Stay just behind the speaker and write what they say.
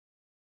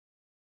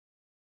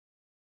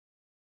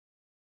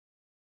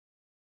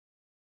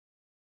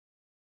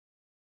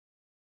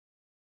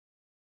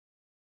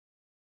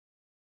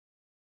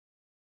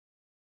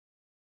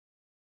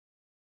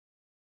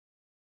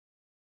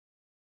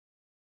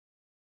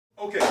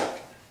Okay,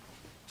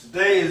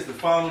 today is the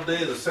final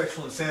day of the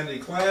sexual insanity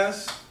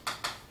class.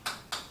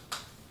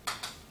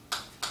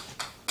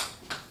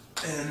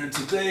 And in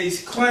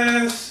today's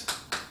class,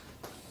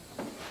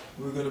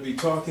 we're going to be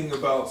talking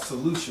about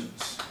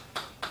solutions.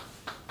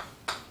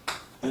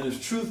 And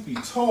if truth be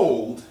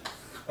told,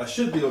 I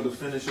should be able to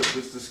finish up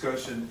this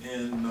discussion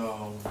in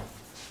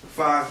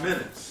 5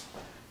 minutes.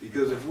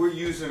 Because if we're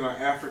using our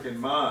African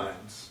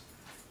minds,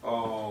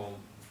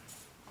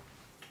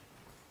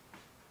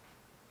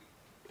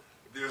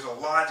 there's a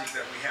logic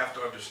that we have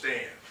to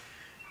understand.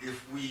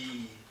 If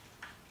we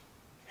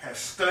have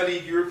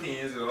studied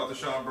Europeans, as Arthur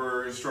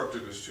Schomburg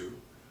instructed us to,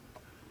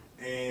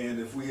 and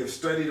if we have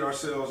studied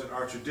ourselves and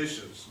our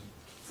traditions,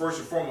 first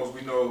and foremost,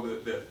 we know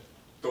that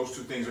those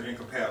two things are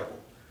incompatible.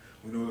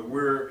 We know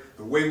that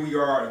the way we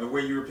are and the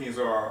way Europeans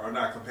are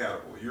not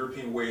compatible. The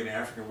European way and the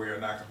African way are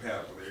not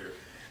compatible. They're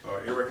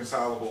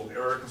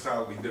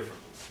irreconcilably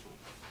different.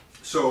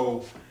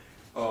 So,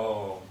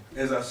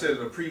 as I said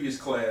in a previous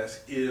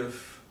class,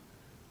 if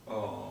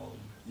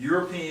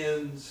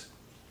Europeans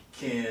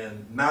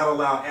can not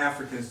allow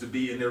Africans to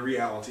be in their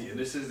reality, and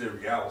this is their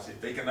reality, if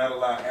they cannot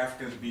allow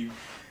Africans to be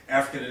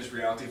African in this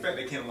reality, in fact,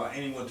 they can't allow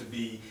anyone to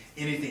be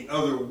anything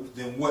other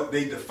than what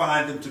they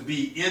define them to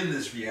be in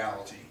this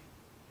reality.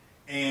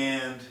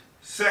 And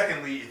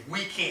secondly, if we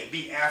can't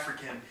be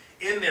African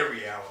in their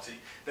reality,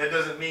 that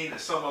doesn't mean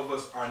that some of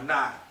us are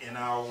not in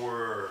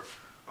our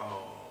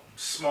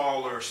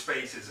smaller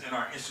spaces, in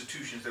our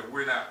institutions, that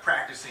we're not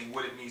practicing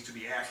what it means to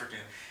be African.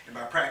 And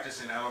by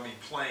practicing, I don't mean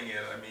playing it,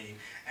 I mean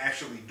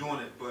actually doing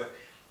it. But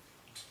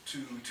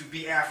to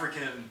be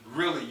African,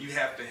 really, you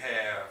have to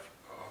have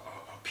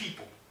a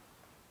people,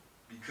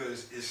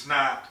 because it's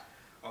not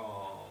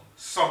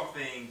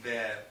something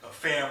that a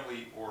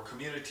family or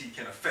community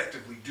can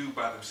effectively do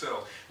by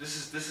themselves.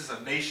 This is a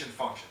nation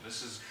function.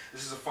 This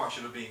is a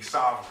function of being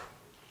sovereign.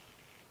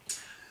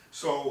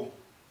 So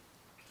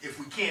if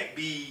we can't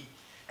be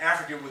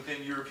African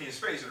within European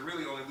space, it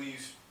really only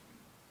leaves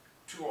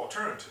two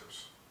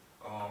alternatives,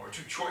 or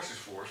two choices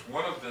for us.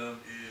 One of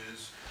them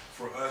is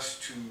for us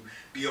to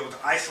be able to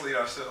isolate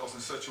ourselves in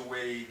such a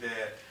way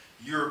that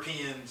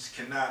Europeans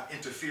cannot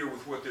interfere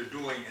with what they're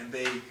doing, and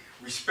they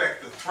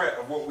respect the threat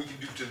of what we can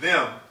do to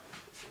them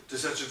to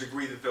such a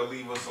degree that they'll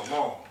leave us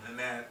alone. And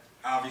that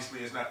obviously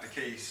is not the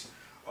case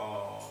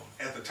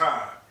at the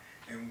time.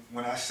 And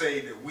when I say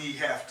that we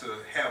have to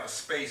have a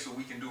space so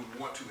we can do what we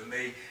want to and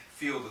they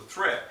feel the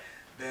threat,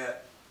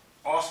 that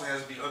also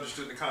has to be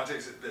understood in the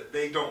context that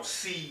they don't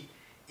see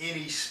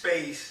any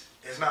space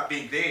as not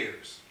being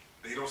theirs.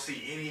 They don't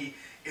see any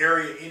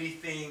area,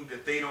 anything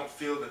that they don't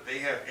feel that they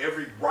have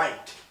every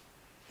right,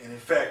 and in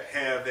fact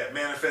have that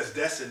manifest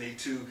destiny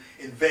to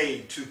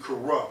invade, to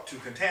corrupt, to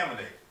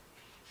contaminate.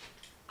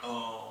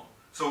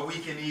 So we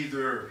can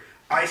either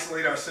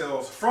isolate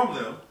ourselves from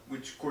them,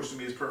 which of course to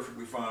me is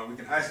perfectly fine. We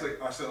can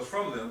isolate ourselves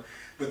from them,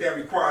 but that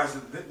requires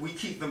that we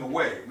keep them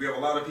away. We have a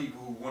lot of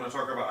people who want to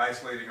talk about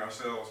isolating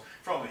ourselves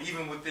from them,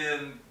 even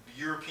within a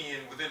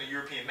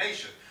European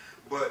nation.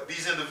 But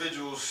these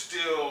individuals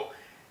still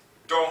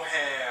don't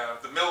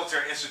have the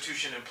military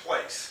institution in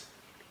place.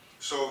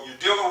 So you're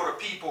dealing with a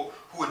people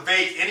who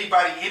invade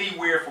anybody,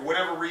 anywhere, for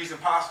whatever reason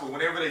possible,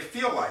 whenever they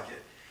feel like it.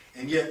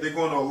 And yet they're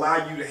going to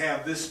allow you to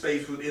have this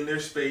space within their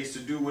space to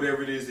do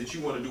whatever it is that you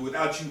want to do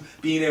without you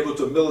being able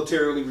to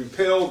militarily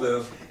repel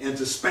them and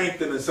to spank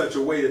them in such a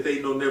way that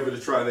they know never to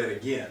try that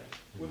again.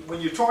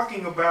 When you're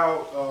talking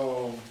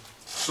about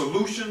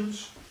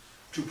solutions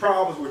to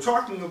problems, we're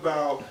talking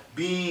about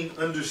being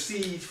under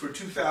siege for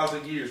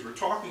 2,000 years. We're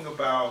talking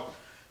about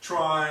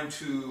trying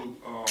to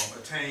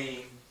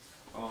attain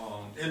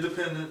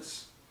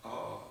independence,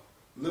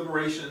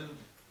 liberation,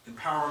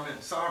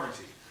 empowerment,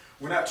 sovereignty.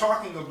 We're not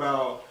talking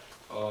about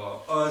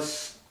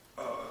us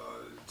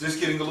just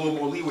getting a little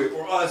more leeway,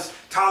 or us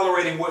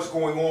tolerating what's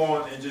going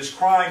on and just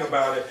crying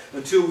about it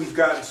until we've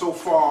gotten so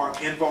far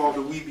involved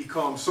that we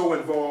become so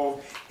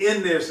involved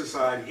in their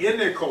society, in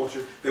their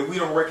culture, that we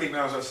don't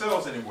recognize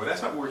ourselves anymore.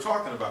 That's not what we're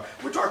talking about.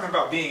 We're talking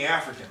about being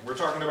African. We're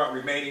talking about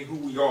remaining who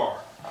we are.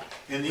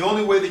 And the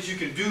only way that you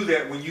can do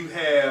that when you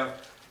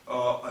have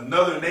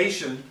another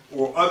nation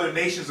or other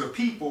nations of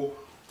people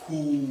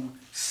who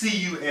see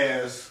you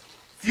as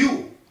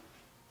fuel,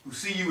 who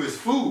see you as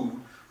food,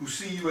 who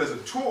see you as a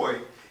toy,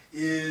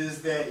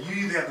 is that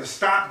you either have to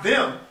stop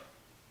them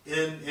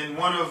in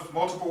one of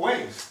multiple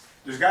ways.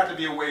 There's got to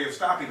be a way of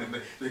stopping them.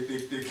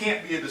 There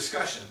can't be a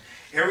discussion.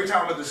 Every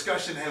time a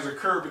discussion has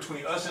occurred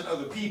between us and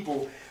other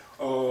people,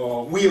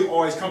 we have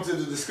always come to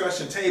the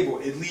discussion table,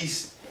 at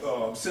least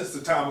since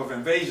the time of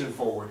invasion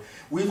forward.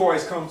 We've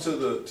always come to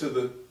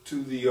the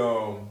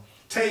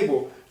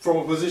table from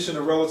a position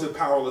of relative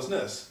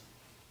powerlessness.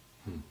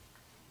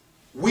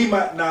 We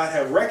might not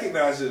have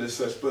recognized it as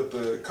such, but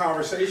the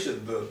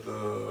conversation,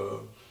 the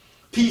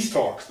peace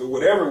talks, the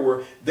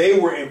whatever they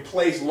were in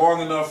place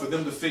long enough for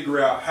them to figure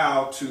out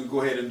how to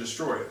go ahead and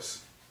destroy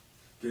us.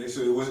 Okay,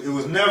 so it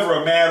was never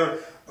a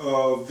matter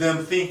of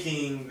them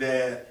thinking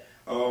that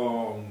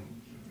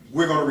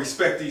we're going to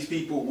respect these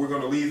people. We're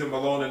going to leave them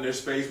alone in their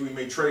space. We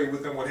may trade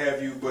with them, what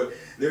have you, but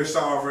they're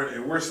sovereign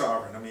and we're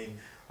sovereign. I mean,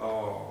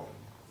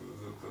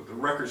 the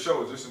record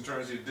shows, just in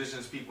terms of the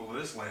indigenous people of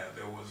this land,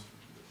 there was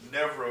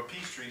never a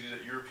peace treaty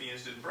that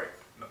Europeans didn't break.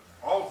 No,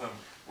 all of them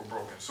were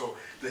broken. So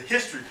the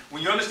history,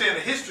 when you understand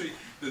the history,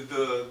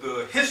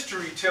 the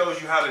history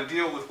tells you how to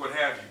deal with what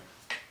have you.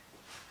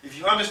 If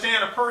you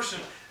understand a person,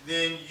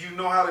 then you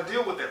know how to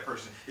deal with that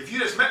person. If you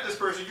just met this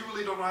person, you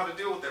really don't know how to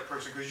deal with that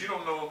person because you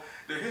don't know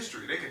their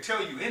history. They can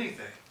tell you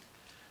anything.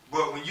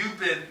 But when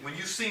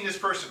you've seen this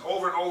person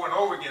over and over and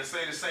over again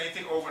say the same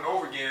thing over and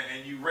over again,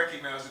 and you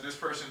recognize that this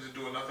person is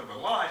doing nothing but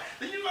lie,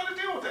 then you know how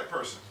to deal with that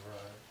person.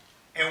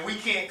 Right. And we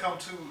can't come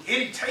to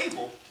any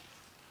table.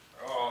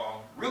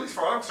 Really, as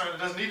far as I'm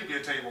concerned, it doesn't need to be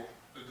a table.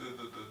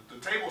 The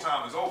table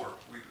time is over.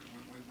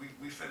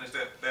 We finished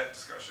that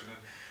discussion. And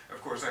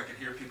of course, I can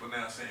hear people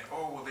now saying,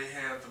 oh, well, they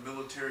have the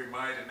military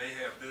might, and they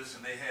have this,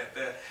 and they have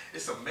that.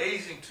 It's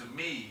amazing to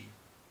me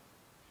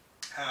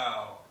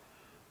how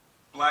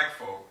black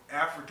folk,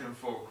 African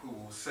folk, who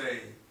will say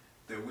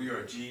that we are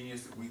a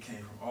genius, that we came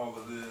from all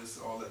of this,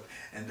 all that,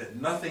 and that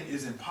nothing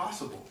is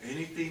impossible.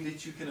 Anything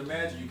that you can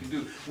imagine, you can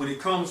do. When it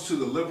comes to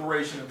the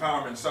liberation,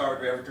 empowerment, and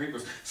sovereignty of African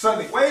peoples,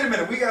 suddenly, wait a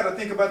minute, we got to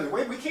think about this.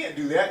 Wait, we can't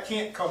do that.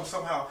 Can't come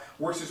somehow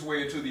works its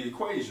way into the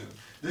equation.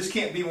 This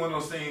can't be one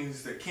of those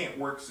things that can't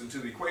work into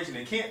the equation.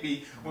 It can't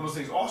be one of those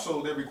things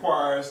also that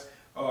requires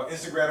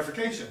instant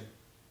gratification.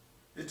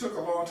 It took a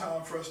long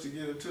time for us to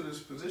get into this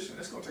position.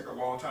 It's going to take a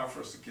long time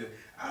for us to get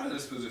out of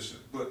this position.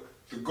 But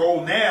the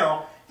goal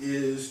now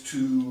is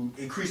to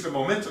increase the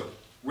momentum.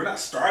 We're not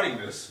starting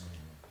this,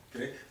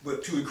 okay?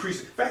 But to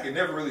increase it. In fact, it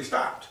never really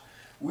stopped.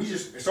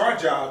 It's our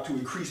job to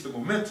increase the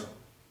momentum,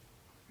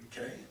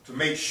 okay? To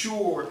make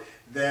sure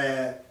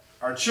that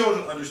our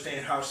children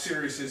understand how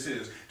serious this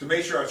is. To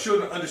make sure our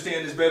children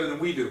understand this better than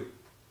we do.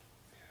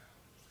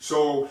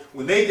 So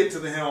when they get to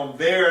the helm,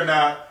 they're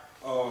not,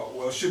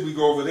 well, should we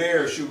go over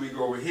there, or should we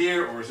go over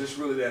here, or is this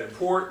really that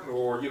important,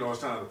 or, you know, it's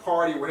time to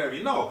party, or whatever.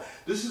 No,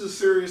 this is a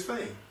serious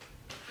thing.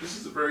 This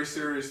is a very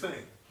serious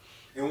thing.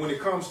 And when it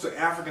comes to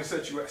African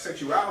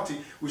sexuality,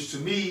 which to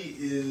me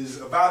is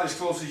about as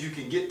close as you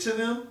can get to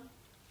them,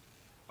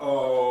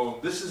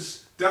 this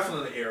is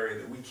definitely an area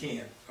that we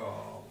can't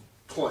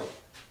play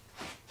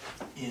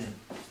in.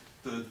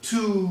 The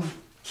two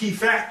key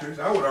factors,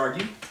 I would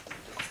argue,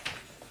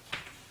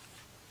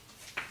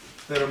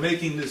 that are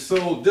making this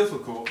so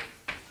difficult: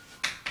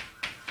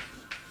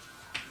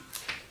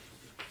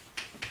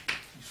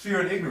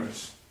 fear and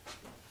ignorance.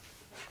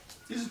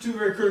 These are two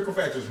very critical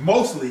factors,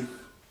 mostly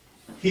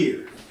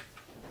here,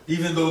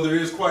 even though there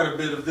is quite a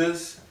bit of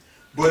this,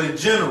 but in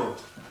general,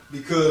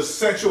 because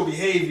sexual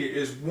behavior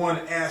is one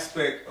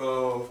aspect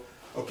of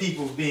a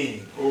people's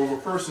being, or of a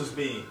person's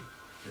being.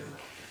 Okay?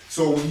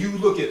 So when you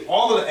look at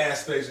all of the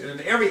aspects, and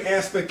in every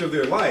aspect of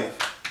their life,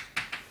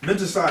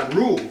 menticide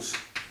rules,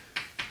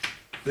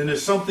 then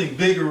there's something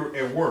bigger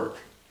at work.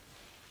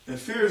 And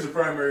fear is the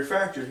primary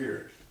factor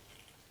here.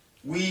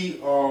 We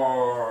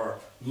are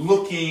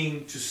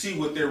looking to see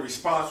what their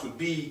response would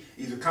be,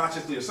 either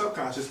consciously or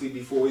subconsciously,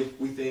 before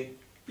we think,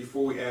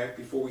 before we act,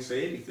 before we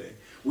say anything.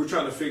 We're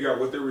trying to figure out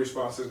what their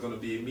response is going to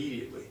be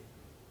immediately,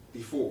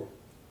 before.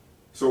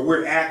 So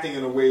we're acting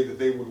in a way that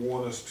they would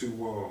want us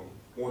to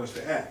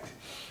act.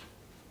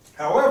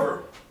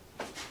 However,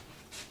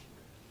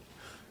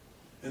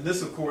 and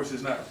this, of course,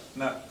 is not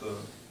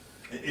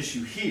an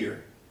issue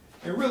here.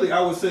 And really,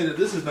 I would say that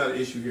this is not an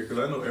issue here, because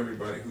I know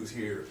everybody who's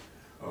here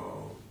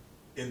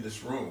in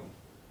this room.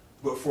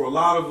 But for a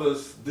lot of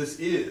us, this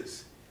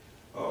is.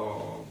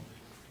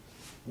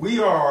 We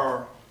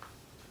are,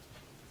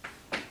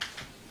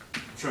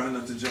 trying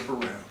not to jump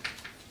around,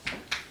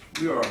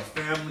 we are a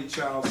family,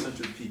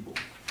 child-centered people.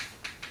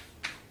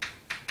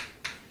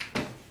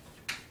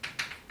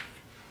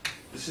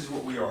 This is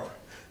what we are.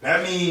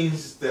 That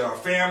means that our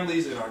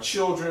families and our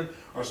children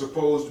are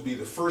supposed to be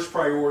the first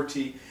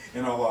priority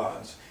in our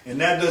lives.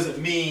 And that doesn't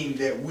mean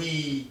that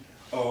we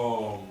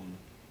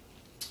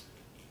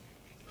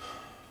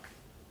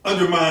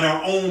undermine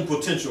our own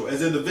potential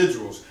as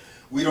individuals.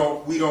 We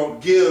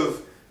don't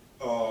give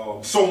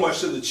so much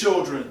to the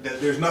children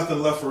that there's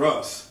nothing left for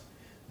us,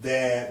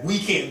 that we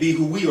can't be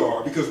who we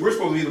are, because we're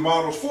supposed to be the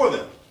models for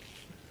them.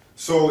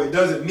 So it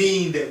doesn't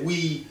mean that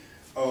we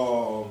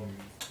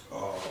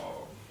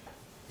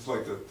it's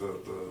like the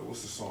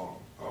what's the song?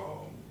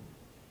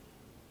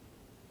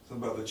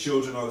 Something about the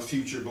children are the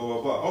future, blah,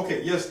 blah, blah.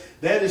 Okay, yes,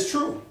 that is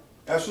true.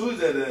 Absolutely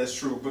that is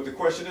true. But the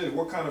question is,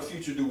 what kind of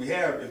future do we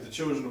have if the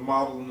children are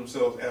modeling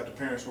themselves after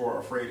parents who are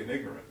afraid and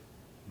ignorant?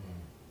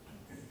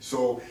 Okay.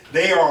 So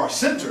they are our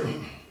center.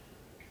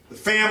 The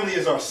family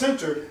is our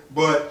center,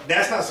 but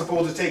that's not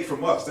supposed to take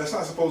from us. That's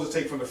not supposed to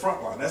take from the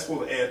front line. That's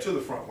supposed to add to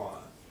the front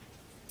line.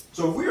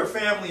 So if we are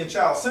family and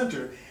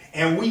child-centered,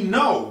 and we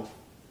know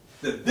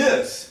that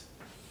this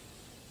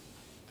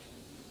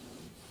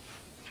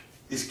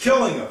is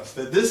killing us,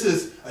 that this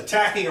is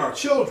attacking our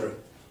children,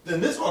 then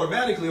this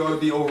automatically ought to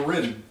be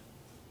overridden.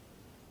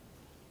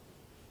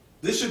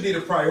 This should be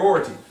the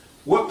priority.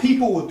 What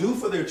people will do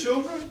for their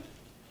children,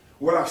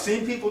 What I've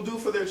seen people do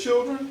for their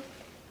children,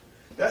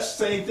 that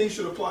same thing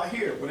should apply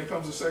here when it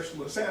comes to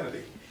sexual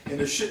insanity. And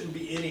there shouldn't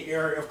be any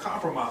area of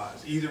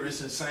compromise. Either it's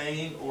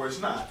insane or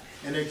it's not.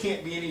 And there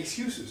can't be any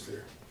excuses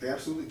there. There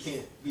absolutely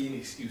can't be any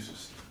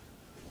excuses.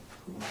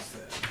 Who is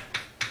that?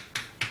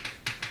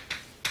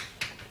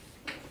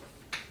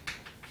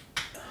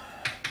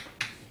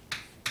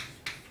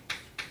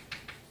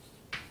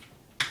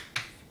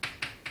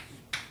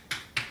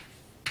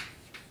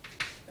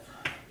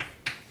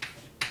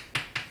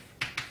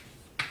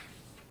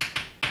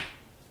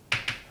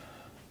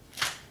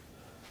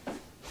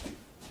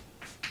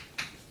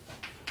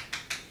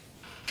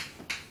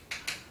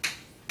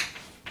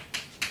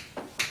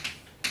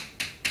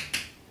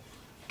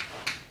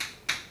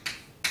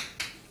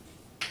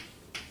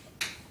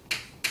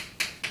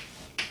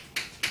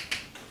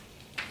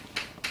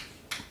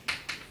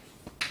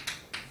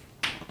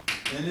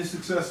 Any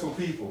successful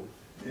people,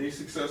 any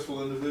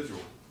successful individual.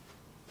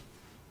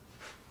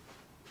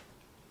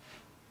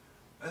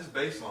 That's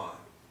baseline.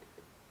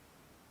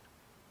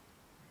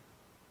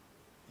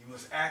 You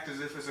must act as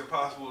if it's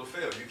impossible to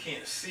fail. You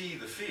can't see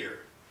the fear.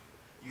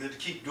 You have to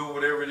keep doing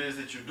whatever it is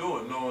that you're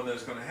doing, knowing that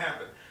it's going to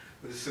happen.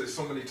 But it says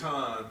so many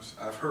times,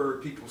 I've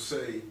heard people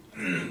say,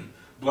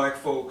 black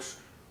folks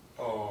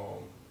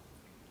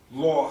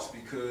lost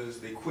because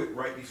they quit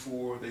right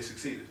before they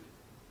succeeded.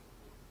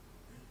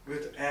 We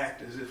have to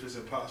act as if it's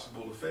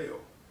impossible to fail.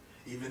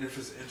 Even if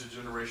it's an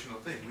intergenerational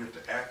thing, we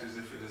have to act as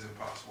if it is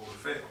impossible to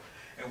fail.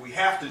 And we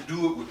have to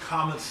do it with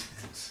common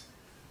sense.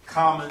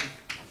 Common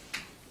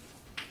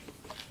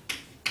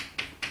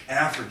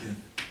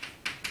African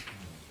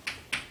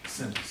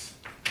sense.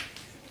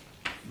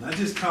 Not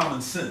just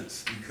common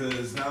sense,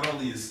 because not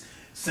only is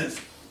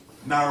sense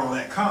not all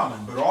that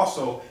common, but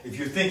also if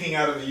you're thinking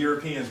out of the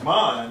European's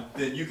mind,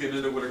 then you can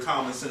end up with a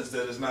common sense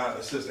that does not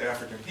assist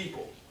African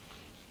people.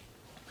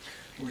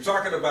 We're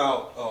talking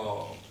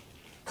about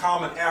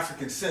common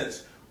African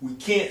sense. We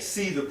can't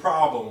see the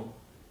problem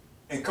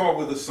and come up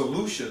with a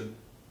solution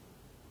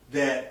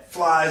that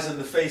flies in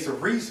the face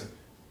of reason,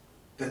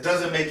 that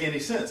doesn't make any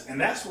sense.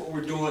 And that's what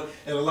we're doing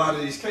in a lot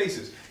of these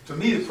cases. To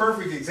me, the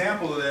perfect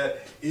example of that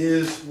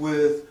is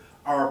with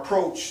our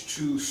approach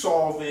to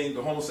solving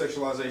the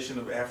homosexualization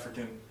of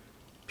African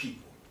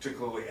people,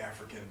 particularly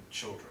African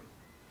children.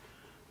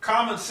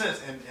 Common sense,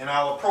 and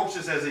I'll approach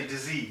this as a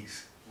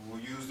disease. We'll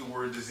use the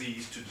word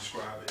disease to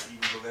describe it,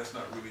 even though that's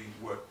not really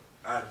what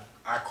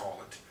I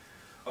call it.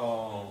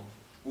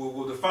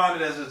 We'll define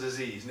it as a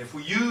disease. And if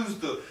we use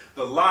the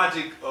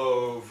logic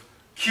of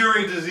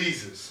curing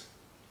diseases,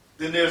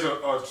 then there's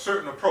a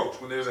certain approach.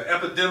 When there's an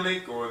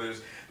epidemic or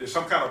there's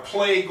some kind of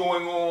plague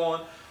going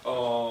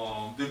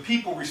on, then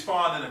people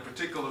respond in a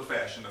particular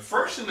fashion. The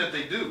first thing that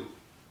they do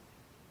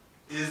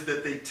is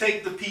that they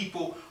take the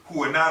people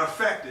who are not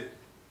affected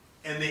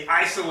and they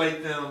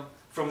isolate them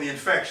from the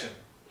infection.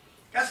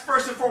 That's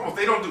first and foremost.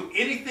 They don't do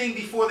anything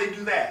before they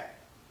do that.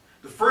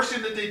 The first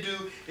thing that they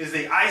do is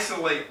they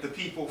isolate the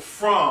people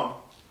from,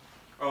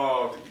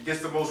 I guess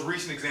the most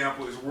recent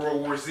example is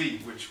World War Z,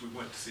 which we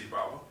went to see,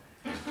 Baba.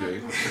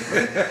 Okay.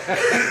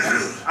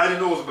 I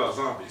didn't know it was about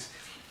zombies.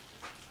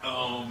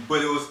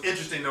 But it was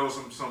interesting. There was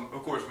some,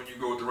 of course, when you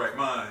go with the right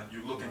mind,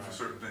 you're looking for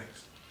certain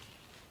things.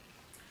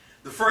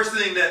 The first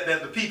thing that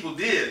the people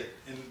did,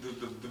 and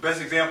the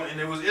best example in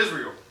there was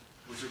Israel,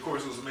 which of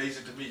course was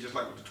amazing to me, just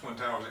like with the Twin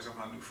Towers, they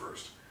somehow knew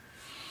first.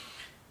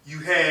 You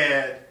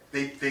had,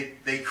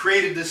 they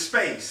created this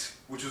space,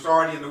 which was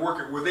already in the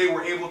working, where they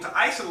were able to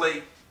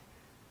isolate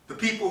the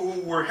people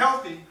who were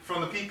healthy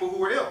from the people who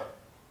were ill.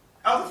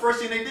 That was the first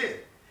thing they did.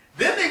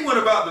 Then they went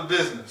about the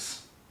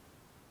business,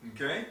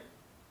 okay?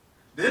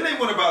 Then they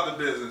went about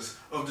the business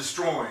of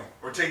destroying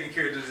or taking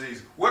care of the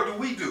disease. What do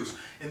we do?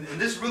 And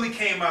this really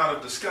came out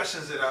of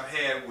discussions that I've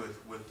had with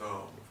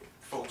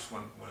folks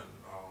when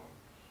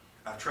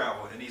I've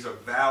traveled, and these are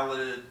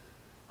valid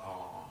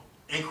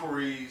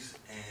inquiries,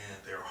 and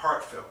they're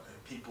heartfelt,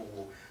 and people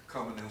will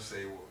come and they'll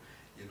say, well,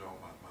 you know,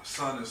 my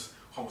son is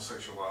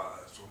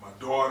homosexualized, or my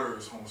daughter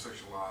is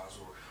homosexualized,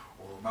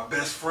 or my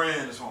best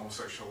friend is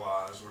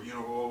homosexualized, or, you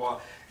know, blah, blah,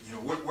 blah. You know,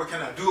 what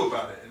can I do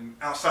about it? And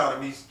outside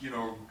of me, you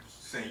know,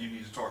 saying you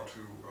need to talk to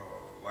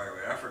like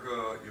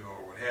Africa, you know,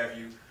 or what have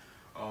you,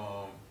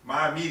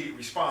 my immediate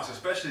response,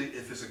 especially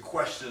if it's a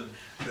question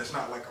that's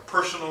not like a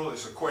personal,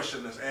 it's a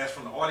question that's asked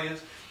from the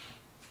audience,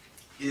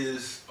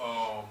 is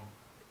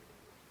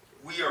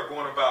we are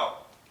going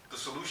about the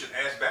solution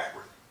as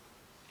backward.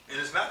 And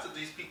it's not that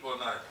these people are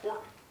not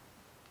important.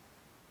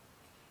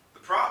 The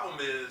problem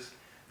is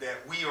that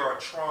we are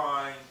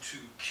trying to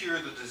cure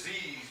the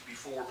disease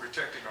before we're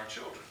protecting our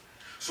children.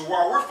 So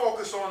while we're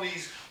focused on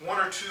these one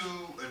or two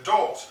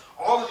adults,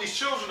 all of these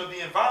children are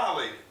being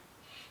violated.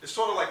 It's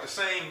sort of like the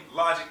same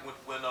logic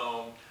when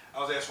I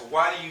was asked, well,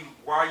 why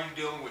are you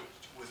dealing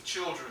with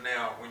children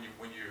now when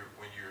you're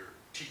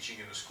teaching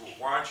in the school?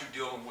 Why aren't you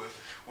dealing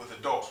with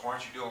adults? Why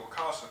aren't you dealing with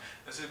counseling?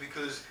 I said,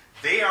 because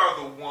they are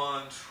the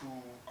ones who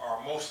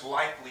are most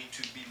likely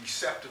to be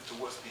receptive to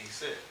what's being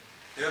said.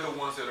 They're the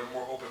ones that are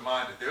more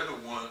open-minded. They're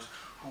the ones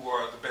who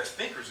are the best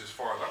thinkers as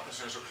far as I'm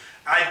concerned. So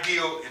I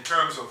deal in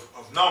terms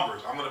of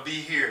numbers. I'm going to be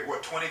here,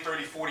 what, 20,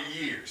 30, 40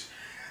 years.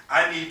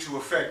 I need to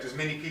affect as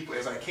many people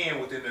as I can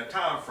within that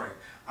time frame.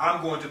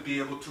 I'm going to be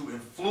able to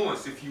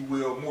influence, if you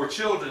will, more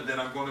children than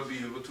I'm going to be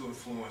able to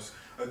influence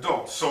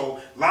adults.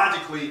 So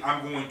logically,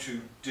 I'm going to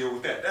deal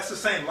with that. That's the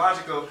same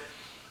logic of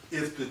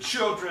if the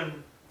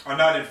children are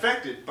not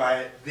infected by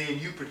it, then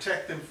you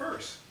protect them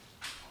first.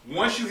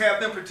 Once you have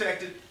them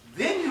protected,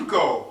 then you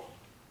go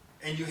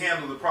and you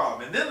handle the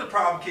problem. And then the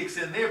problem kicks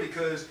in there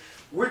because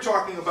we're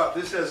talking about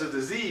this as a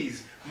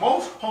disease.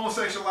 Most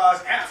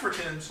homosexualized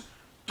Africans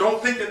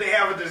don't think that they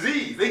have a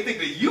disease. They think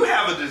that you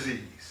have a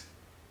disease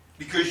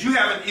because you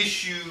have an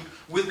issue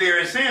with their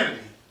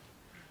insanity.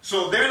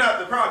 So they're not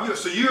the problem.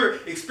 So you're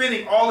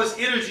expending all this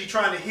energy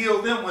trying to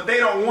heal them when they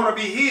don't want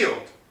to be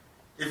healed.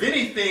 If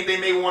anything, they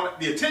may want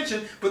the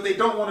attention, but they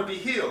don't want to be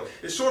healed.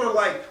 It's sort of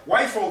like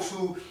white folks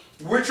who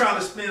we're trying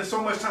to spend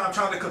so much time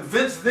trying to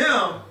convince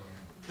them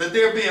that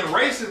they're being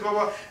racist, blah,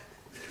 blah.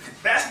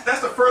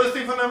 That's the furthest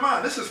thing from their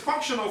mind. This is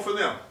functional for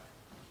them.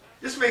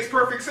 This makes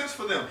perfect sense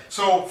for them.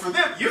 So for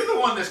them, you're the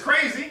one that's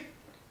crazy.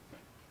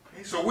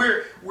 Okay? So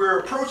we're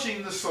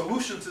approaching the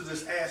solution to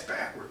this ass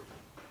backward.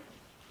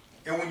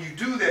 And when you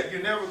do that,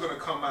 you're never going to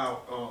come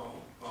out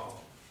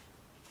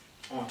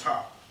on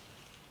top.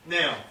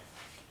 Now,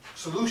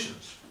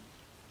 solutions.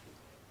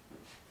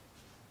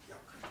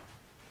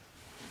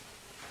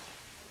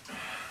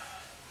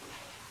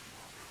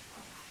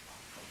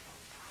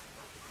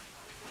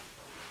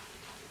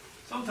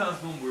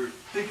 Sometimes when we're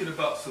thinking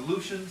about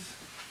solutions,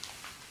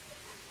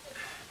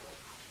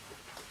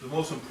 the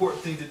most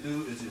important thing to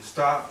do is just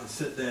stop and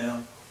sit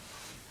down,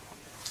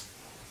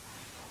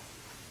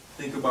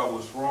 think about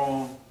what's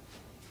wrong,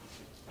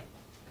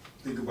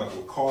 think about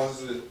what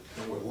causes it,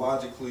 and what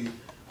logically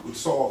would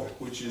solve it,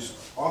 which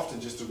is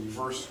often just the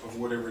reverse of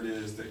whatever it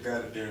is that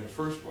got it there in the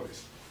first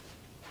place.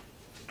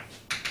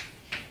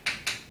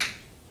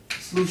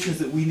 Solutions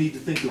that we need to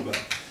think about.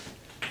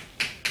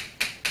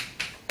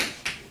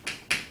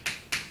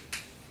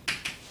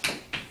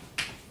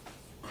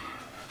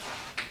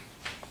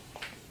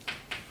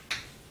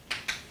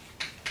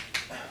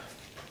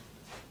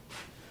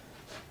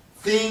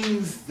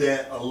 Things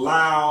that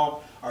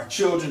allow our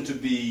children to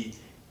be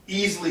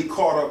easily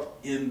caught up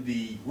in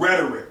the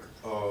rhetoric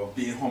of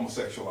being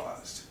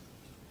homosexualized.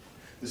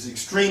 This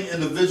extreme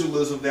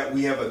individualism that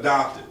we have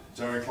adopted.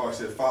 Jerry Clark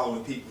said,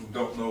 following people who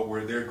don't know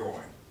where they're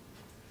going.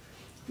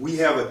 We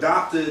have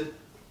adopted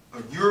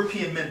a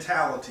European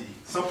mentality,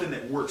 something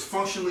that works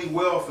functionally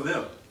well for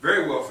them,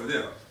 very well for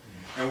them.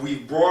 And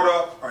we've brought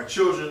up our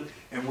children,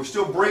 and we're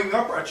still bringing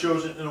up our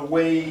children in a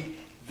way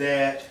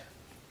that,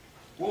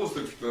 what was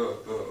the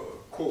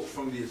quote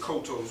from the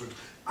Okotos?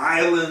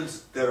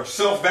 Islands that are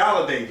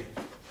self-validating.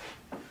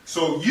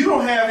 So you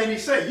don't have any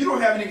say. You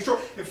don't have any control.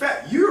 In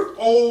fact, you're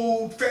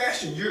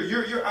old-fashioned.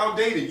 You're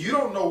outdated. You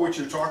don't know what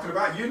you're talking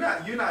about. You're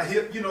not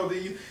hip. You know,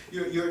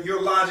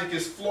 your logic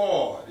is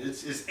flawed.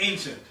 It's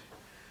ancient.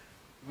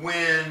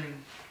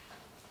 When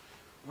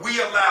we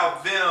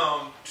allow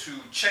them to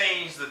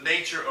change the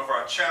nature of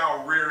our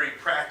child rearing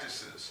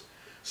practices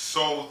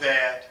so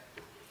that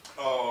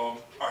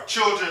our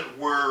children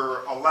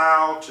were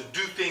allowed to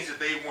do things that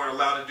they weren't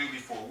allowed to do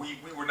before. We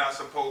were not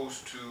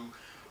supposed to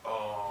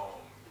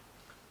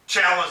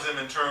challenge them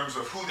in terms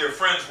of who their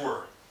friends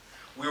were.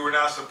 We were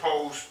not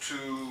supposed to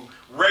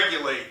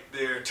regulate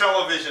their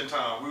television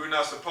time. We were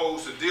not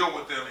supposed to deal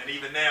with them, and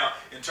even now,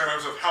 in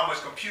terms of how much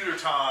computer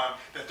time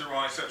that they're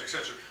on, etc.,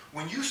 etc.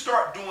 When you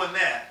start doing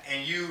that,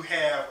 and you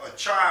have a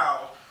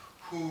child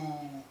who,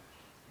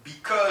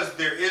 because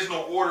there is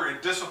no order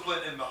and discipline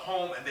in the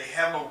home, and they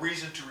have no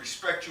reason to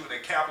respect you in a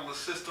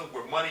capitalist system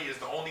where money is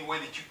the only way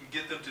that you can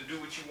get them to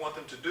do what you want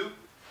them to do,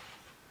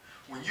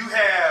 when you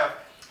have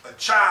a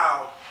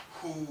child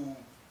who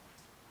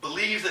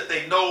believes that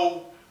they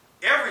know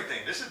everything,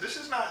 this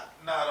is not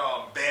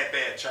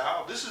bad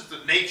child. This is the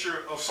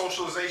nature of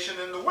socialization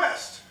in the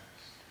West,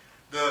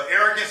 the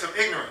arrogance of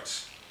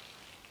ignorance.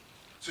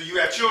 So you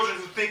have children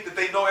who think that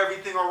they know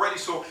everything already,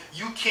 so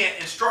you can't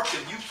instruct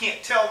them. You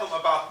can't tell them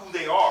about who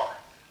they are.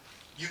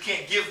 You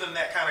can't give them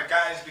that kind of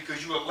guidance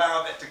because you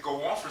allow that to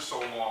go on for so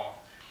long.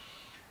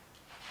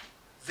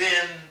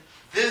 Then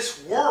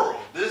this world,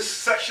 this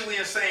sexually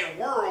insane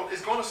world,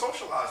 is going to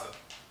socialize them.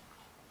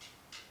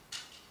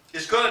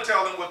 It's going to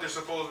tell them what they're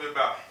supposed to be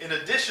about. In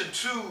addition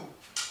to,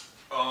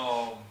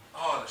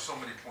 there's so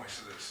many points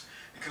to this.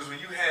 Because when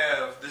you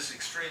have this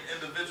extreme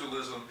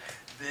individualism,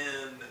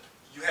 then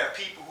you have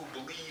people who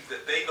believe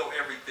that they know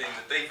everything,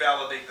 that they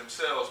validate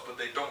themselves, but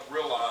they don't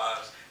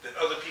realize that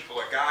other people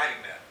are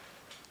guiding them.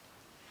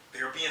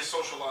 They're being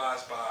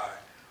socialized by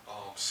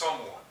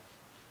someone,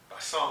 by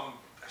some,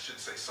 I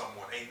shouldn't say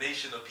someone, a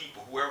nation of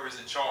people, whoever is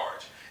in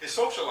charge, is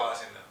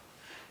socializing them.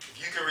 If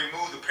you can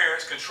remove the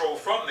parents' control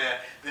from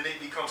that, then they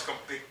become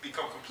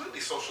completely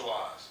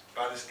socialized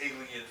by this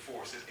alien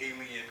force, this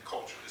alien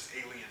culture, this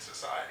alien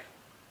society.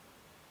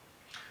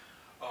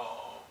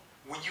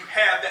 When you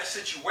have that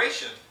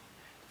situation,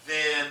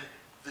 then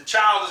the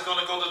child is going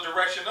to go the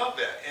direction of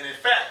that. And in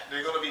fact,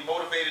 they're going to be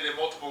motivated in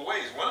multiple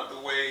ways. One of the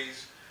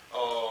ways,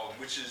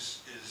 which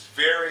is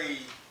very,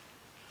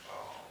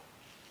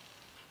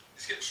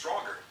 it's getting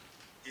stronger,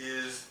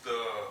 is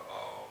the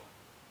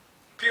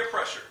peer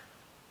pressure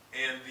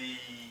and the,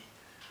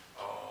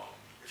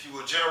 if you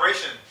will,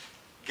 generation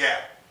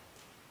gap.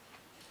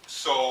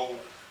 So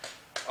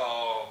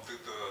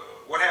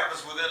what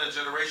happens within a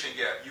generation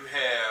gap? You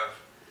have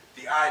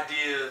the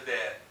idea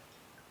that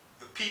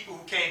the people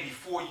who came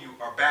before you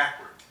are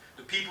backward.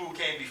 The people who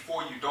came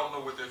before you don't know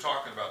what they're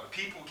talking about. The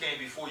people who came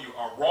before you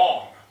are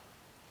wrong.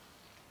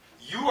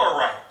 You are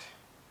right.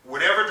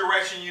 Whatever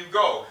direction you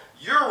go,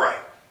 you're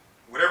right.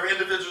 Whatever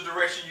individual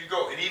direction you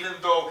go. And even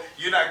though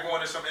you're not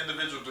going in some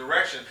individual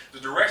direction, the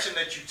direction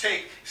that you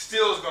take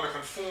still is going to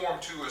conform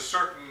to a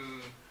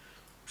certain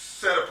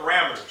set of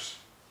parameters.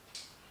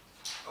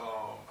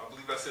 I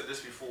believe I said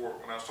this before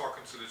when I was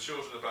talking to the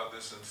children about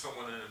this, and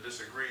someone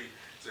disagreed.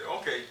 Say,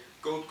 okay,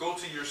 go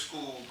to your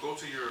school, go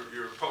to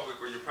your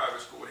public or your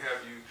private school, what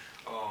have you,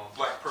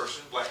 black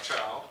person, black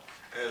child,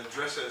 and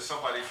dress as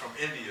somebody from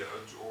India,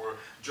 or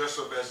dress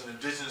up as an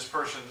indigenous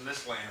person in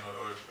this land,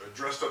 or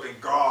dressed up in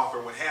goth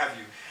or what have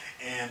you.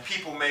 And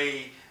people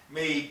may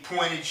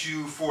point at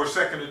you for a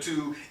second or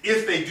two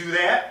if they do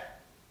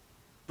that,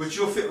 but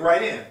you'll fit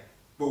right in.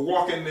 But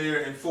walk in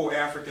there in full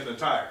African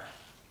attire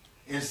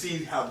and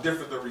see how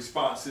different the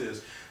response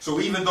is. So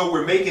even though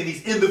we're making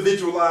these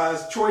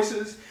individualized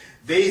choices,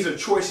 these are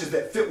choices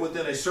that fit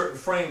within a certain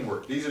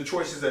framework. These are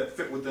choices that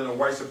fit within a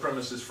white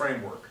supremacist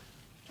framework.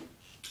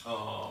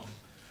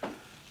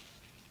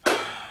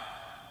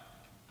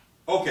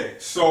 Okay,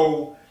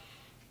 so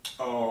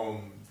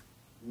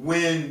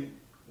when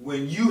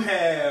you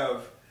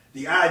have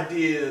the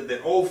idea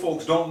that old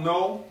folks don't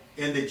know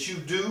and that you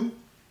do,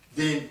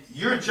 then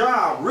your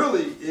job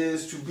really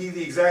is to be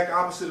the exact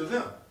opposite of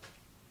them.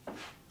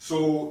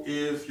 So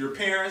if your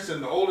parents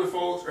and the older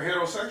folks are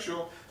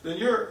heterosexual, then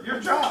your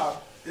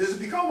job is to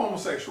become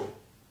homosexual.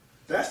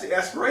 That's the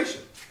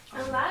aspiration.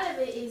 A lot of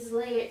it is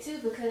layered too,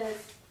 because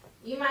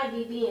you might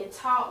be being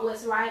taught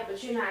what's right,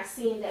 but you're not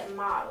seeing that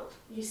modeled.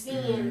 You're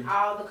seeing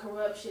all the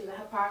corruption, the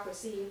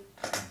hypocrisy,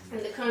 and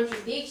the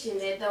contradiction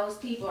that those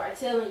people are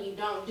telling you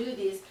don't do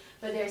this,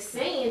 but they're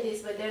saying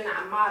this, but they're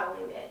not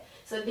modeling that.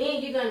 So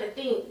then you're going to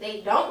think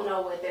they don't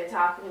know what they're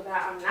talking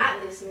about. I'm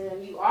not listening to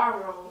them. You are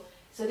wrong.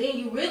 So then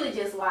you really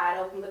just wide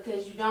open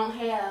because you don't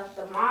have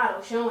the model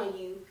showing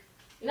you.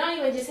 You don't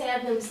even just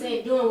have them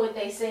doing what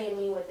they say and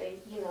mean what they,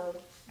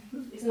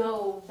 there's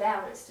no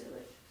balance to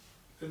it.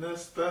 And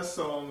that's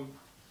when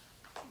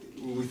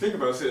we think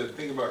about it,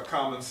 think about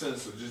common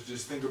sense, or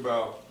just think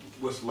about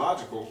what's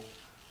logical.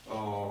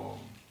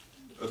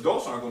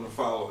 Adults aren't going to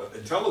follow,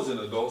 intelligent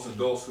adults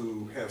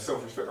who have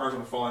self-respect aren't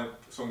going to follow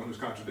someone who's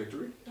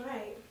contradictory.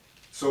 Right.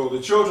 So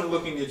the children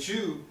looking at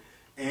you,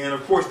 and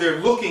of course they're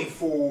looking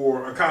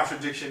for a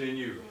contradiction in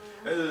you.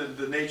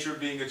 The nature of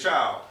being a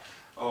child,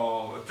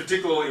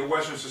 particularly in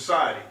Western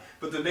society.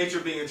 But the nature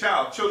of being a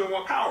child, children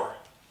want power.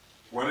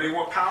 Why do they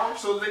want power?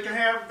 So that they can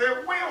have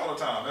their way all the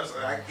time.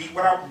 I eat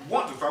what I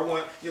want. If I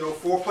want,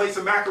 4 plates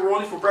of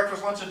macaroni for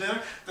breakfast, lunch, and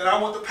dinner, then I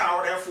want the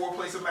power to have 4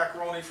 plates of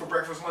macaroni for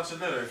breakfast, lunch,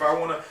 and dinner. If I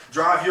want to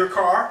drive your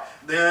car,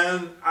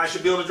 then I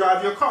should be able to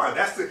drive your car.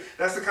 That's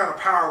the kind of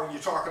power when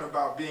you're talking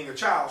about being a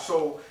child.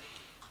 So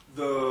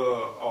the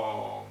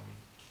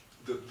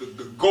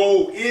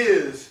goal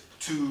is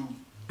to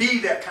be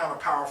that kind of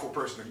powerful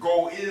person. The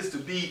goal is to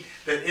be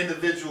that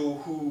individual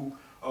who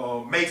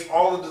makes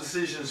all of the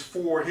decisions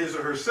for his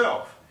or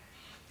herself.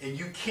 And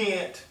you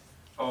can't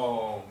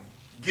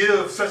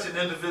give such an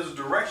individual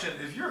direction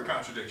if you're a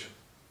contradiction.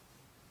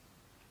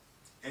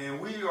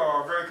 And we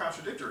are very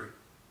contradictory.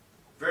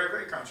 Very,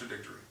 very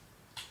contradictory.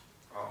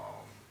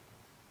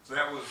 So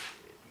that was,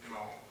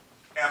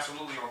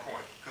 absolutely on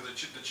point. Because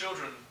the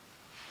children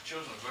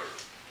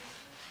observe.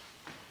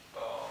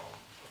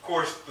 Of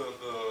course, the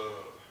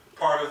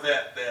part of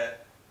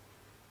that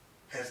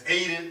has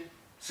aided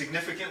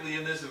significantly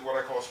in this is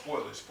what I call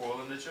spoilers,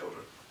 spoiling the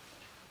children.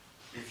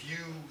 If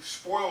you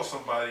spoil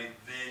somebody,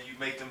 then you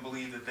make them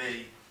believe that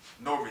they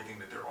know everything,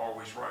 that they're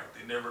always right.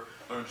 They never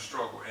learn to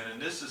struggle. And in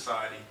this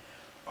society,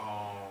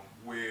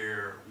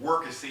 where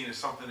work is seen as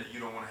something that you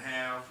don't want to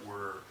have,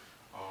 where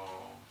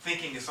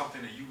thinking is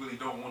something that you really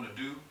don't want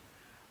to do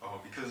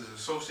because it's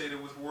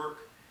associated with work,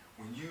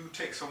 when you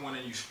take someone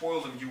and you spoil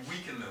them, you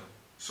weaken them.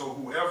 So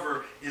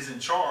whoever is in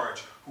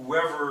charge,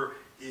 whoever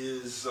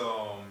is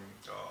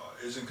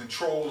in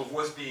control of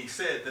what's being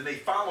said, then they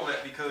follow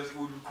that because it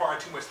would require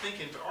too much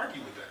thinking to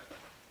argue with that.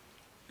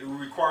 It would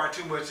require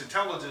too much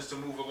intelligence to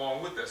move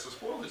along with that. So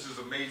spoilage is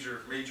a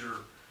major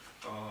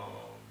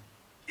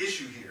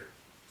issue here.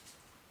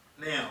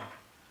 Now,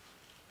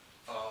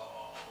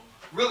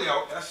 really,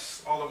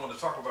 that's all I want to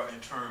talk about in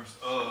terms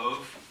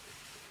of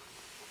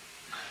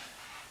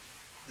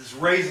this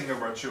raising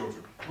of our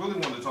children. Really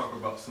want to talk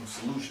about some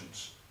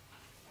solutions.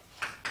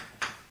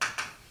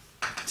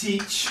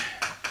 Teach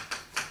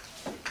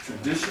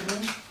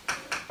traditional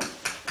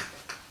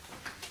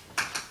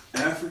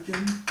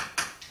African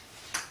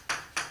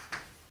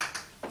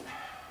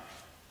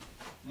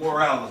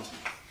morality.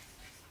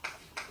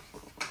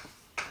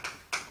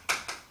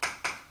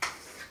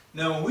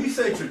 Now, when we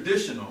say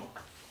traditional,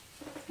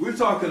 we're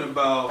talking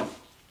about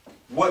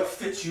what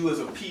fits you as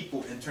a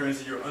people in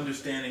terms of your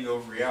understanding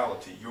of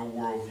reality, your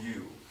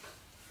worldview.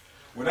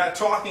 We're not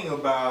talking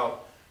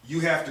about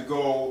you have to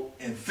go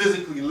and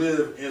physically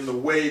live in the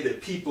way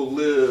that people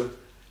lived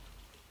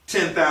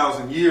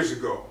 10,000 years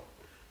ago.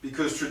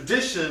 Because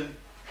tradition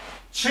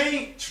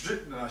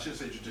no, I shouldn't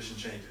say tradition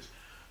changes.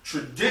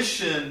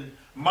 Tradition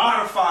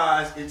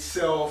modifies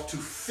itself to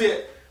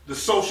fit the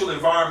social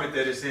environment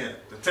that it's in,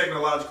 the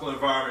technological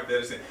environment that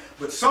it's in.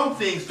 But some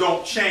things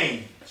don't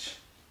change.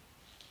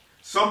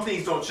 Some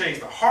things don't change.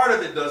 The heart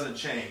of it doesn't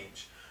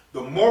change.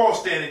 The moral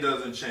standing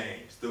doesn't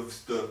change.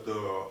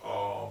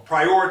 The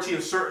priority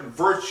of certain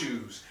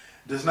virtues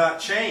does not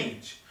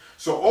change.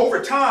 So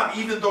over time,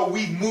 even though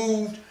we've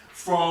moved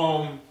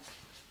from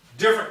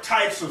different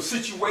types of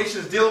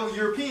situations dealing with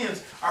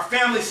Europeans, our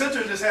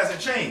family-centeredness hasn't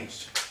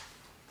changed.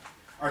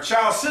 Our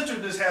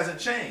child-centeredness hasn't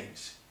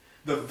changed.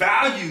 The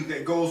value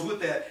that goes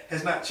with that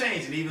has not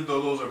changed. And even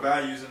though those are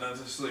values and not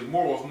necessarily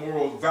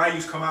morals,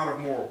 values come out of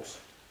morals.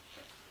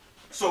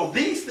 So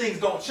these things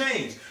don't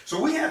change.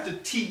 So we have to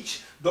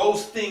teach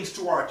those things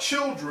to our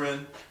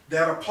children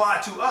that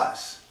apply to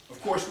us.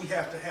 Of course, we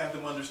have to have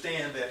them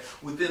understand that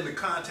within the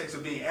context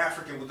of being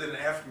African, within an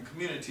African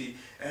community,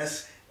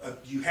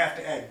 you have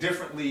to act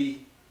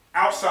differently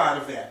outside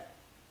of that,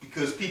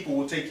 because people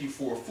will take you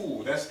for a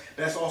fool.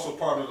 That's also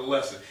part of the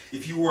lesson.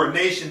 If you were a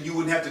nation, you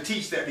wouldn't have to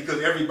teach that,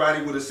 because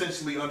everybody would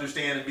essentially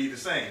understand and be the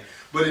same.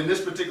 But in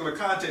this particular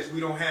context, we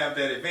don't have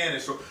that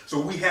advantage.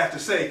 So we have to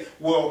say,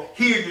 well,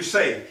 here you're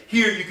safe.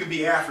 Here you can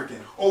be African.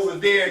 Over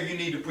there, you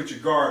need to put your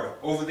guard up.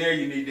 Over there,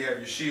 you need to have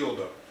your shield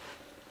up.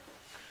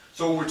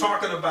 So when we're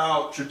talking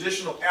about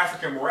traditional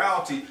African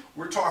morality,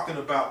 we're talking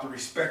about the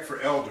respect for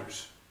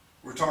elders.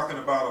 We're talking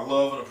about a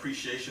love and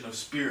appreciation of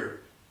spirit.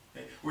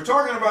 We're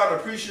talking about an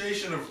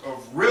appreciation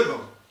of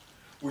rhythm.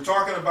 We're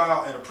talking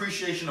about an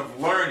appreciation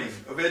of learning,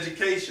 of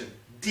education,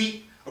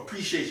 deep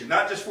appreciation,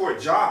 not just for a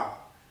job,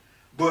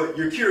 but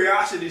your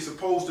curiosity is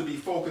supposed to be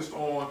focused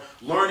on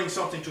learning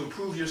something to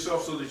improve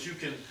yourself so that you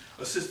can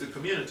assist the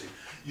community.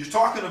 You're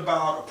talking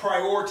about a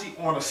priority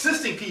on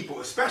assisting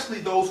people, especially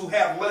those who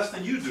have less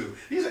than you do.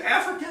 These are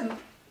African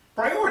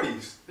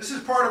priorities. This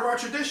is part of our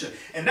tradition.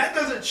 And that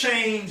doesn't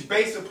change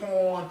based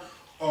upon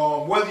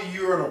whether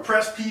you're an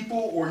oppressed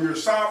people, or you're a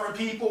sovereign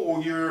people,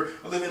 or you're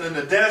living in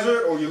the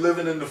desert, or you're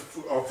living in the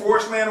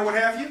forest land, or what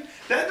have you.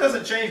 That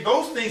doesn't change.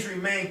 Those things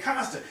remain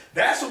constant.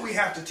 That's what we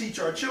have to teach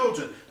our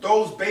children,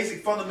 those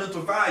basic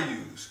fundamental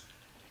values.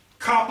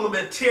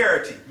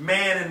 Complementarity,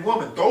 man and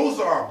woman. Those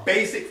are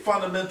basic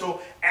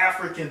fundamental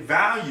African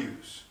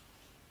values.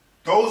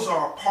 Those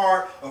are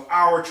part of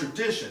our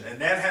tradition, and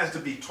that has to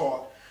be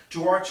taught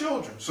to our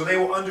children so they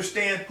will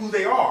understand who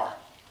they are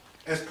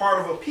as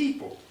part of a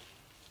people.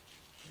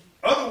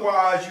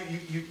 Otherwise,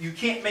 you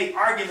can't make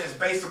arguments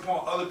based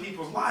upon other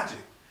people's logic.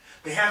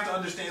 They have to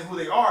understand who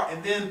they are,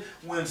 and then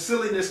when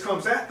silliness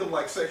comes at them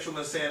like sexual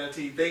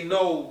insanity, they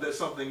know that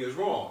something is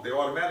wrong. They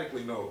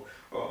automatically know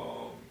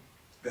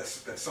that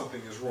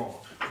something is wrong.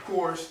 Of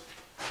course,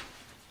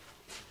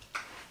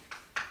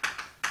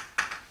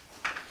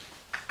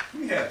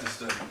 we have to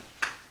study,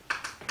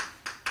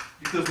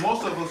 because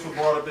most of us were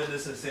brought up in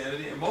this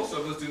insanity, and most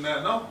of us do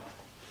not know.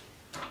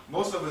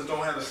 Most of us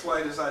don't have the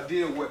slightest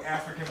idea what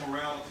African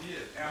morality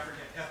is,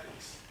 African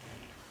ethics.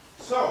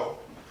 So,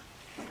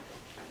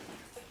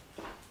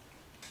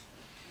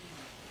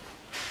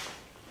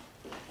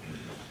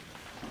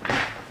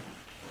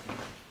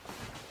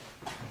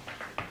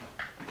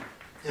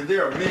 and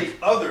there are many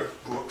other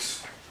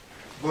books,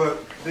 but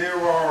there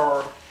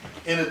are,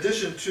 in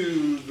addition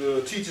to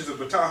the Teachings of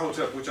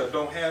Ptahhotep, which I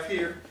don't have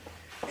here,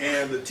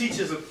 and the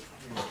Teachings of,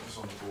 this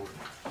on the board.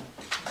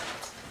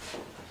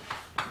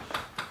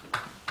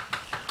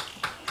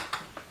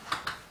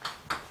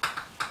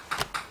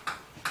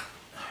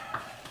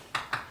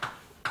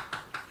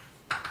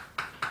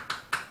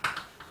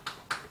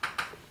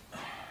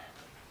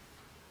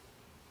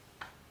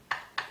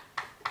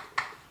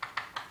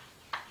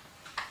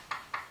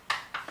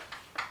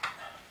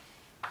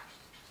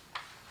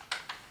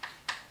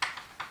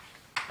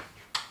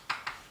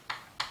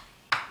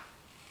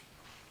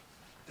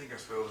 I think I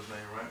spelled his name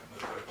right.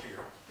 That's back here.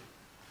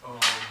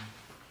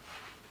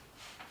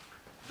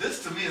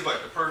 This to me is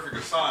like the perfect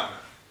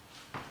assignment.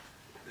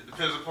 It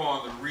depends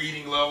upon the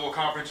reading level,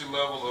 comprehension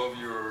level of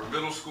your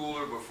middle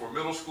schooler, but for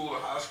middle schooler,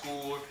 high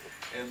schooler,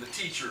 and the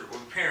teacher or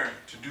the parent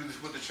to do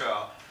this with the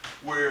child,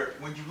 where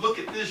when you look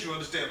at this, you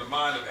understand the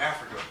mind of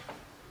Africa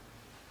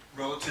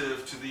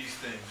relative to these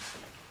things.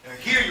 And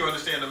here you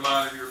understand the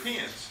mind of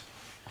Europeans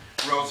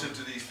relative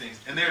to these things.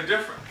 And they're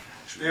different.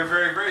 They're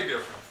very, very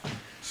different.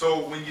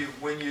 So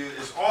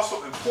it's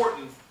also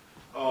important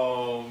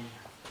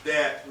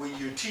that when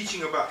you're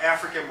teaching about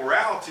African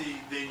morality,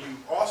 then you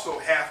also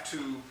have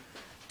to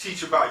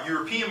teach about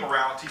European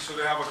morality so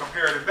they have a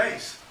comparative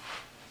base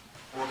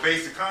or a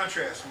base to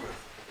contrast with.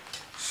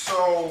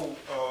 So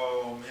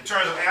in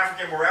terms of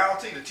African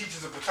morality, the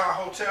Teachings of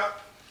Ptahhotep,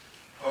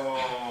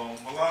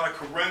 Malana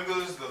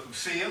Karenga's The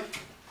Hosea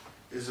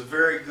is a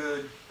very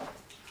good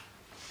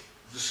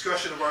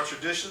discussion of our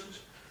traditions.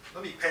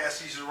 Let me pass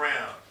these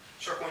around.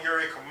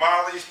 Chukwunyere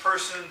Kamali's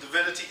Person,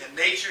 Divinity, and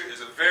Nature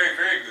is a very,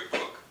 very good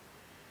book.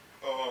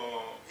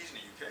 He's in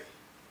the UK.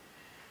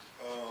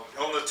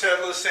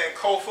 Onatedla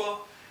Sankofa,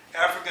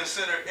 African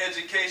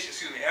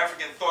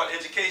Thought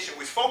Education,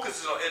 which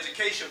focuses on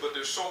education, but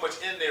there's so much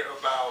in there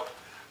about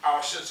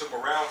our sense of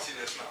morality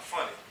that's not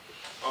funny.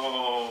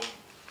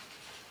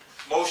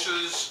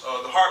 Moshe's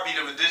The Heartbeat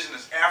of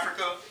Indigenous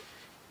Africa,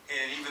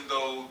 and even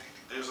though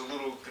there's a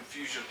little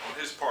confusion on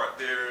his part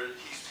there,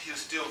 he's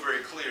still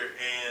very clear,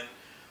 and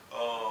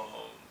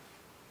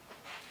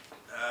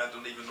I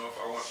don't even know if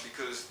I want,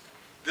 because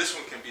this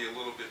one can be a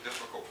little bit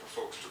difficult for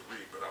folks to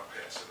read, but I'll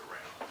pass it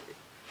around.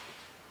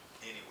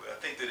 Anyway, I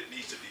think that it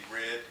needs to be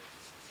read.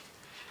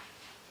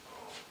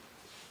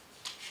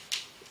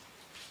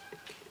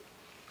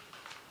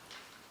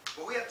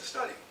 But we have to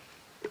study.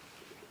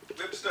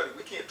 We have to study.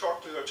 We can't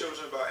talk to our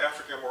children about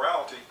African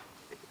morality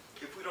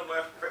if we don't know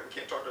African. We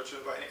can't talk to our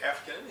children about any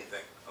African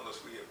anything unless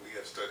we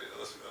have studied,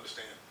 unless we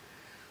understand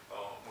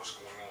what's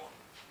going on.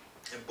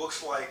 And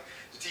books like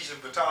The Teaching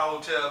of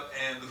Ptahhotep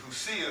and The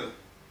Hosea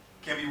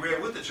can be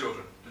read with the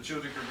children. The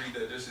children can read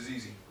that just as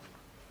easy,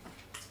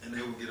 and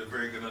they will get a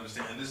very good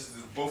understanding.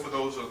 Both of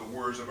those are the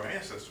words of our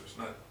ancestors,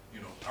 not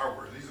our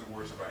words. These are the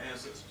words of our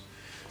ancestors.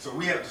 So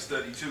we have to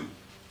study too.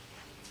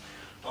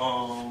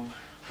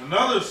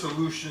 Another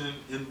solution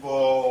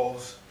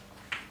involves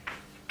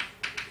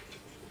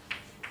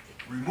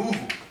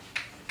removal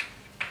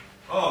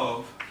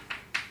of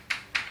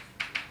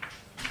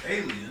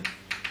alien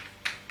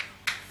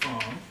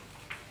from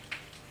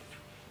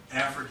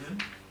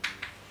African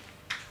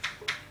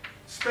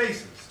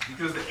spaces,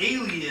 because the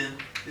alien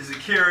is a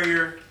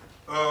carrier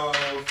of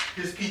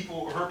his people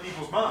or her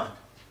people's mind.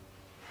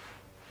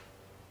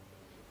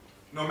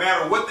 No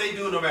matter what they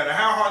do, no matter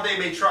how hard they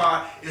may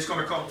try, it's going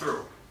to come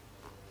through.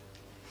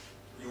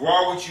 You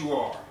are what you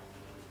are.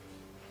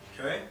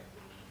 Okay?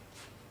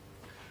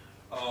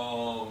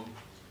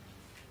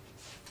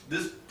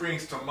 This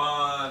brings to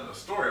mind a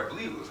story. I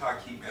believe it was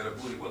Hakeem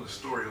Edabudi. It wasn't a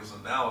story, it was an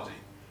analogy.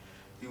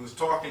 He was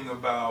talking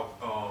about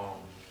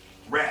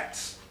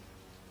rats.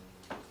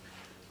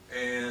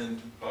 And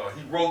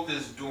he wrote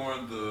this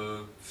during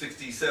the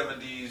 60s,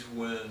 70s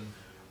when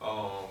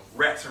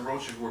rats and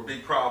roaches were a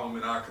big problem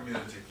in our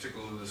community,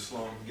 particularly the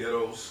slum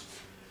ghettos.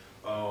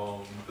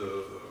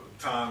 The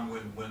time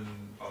when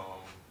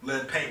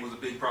lead paint was a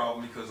big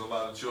problem because a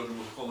lot of children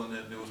were pulling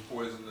it and there was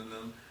poison in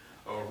them.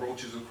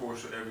 Roaches, of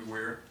course, are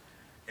everywhere.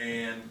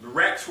 And the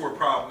rats were a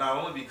problem not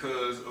only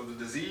because of the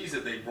disease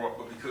that they brought,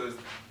 but because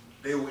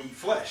they would eat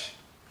flesh.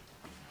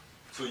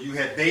 So you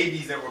had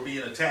babies that were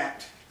being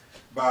attacked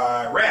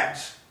by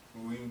rats,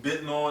 being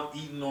bitten on,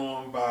 eaten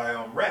on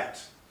by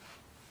rats.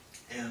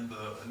 And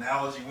the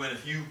analogy went,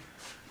 if you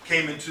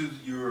came into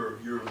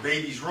your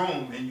baby's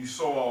room and you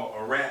saw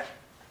a rat,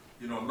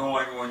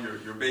 gnawing on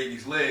your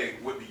baby's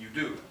leg, what do?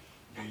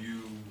 Do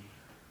you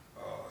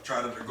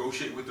try to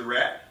negotiate with the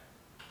rat?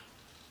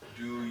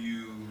 Do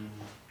you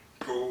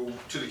go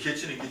to the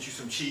kitchen and get you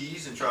some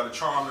cheese and try to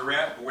charm the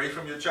rat away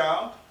from your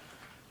child?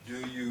 Do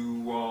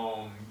you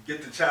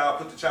put the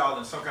child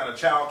in some kind of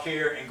child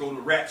care and go to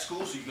rat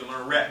school so you can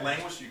learn rat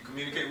language, so you can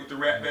communicate with the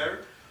rat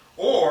better?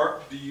 Or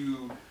do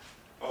you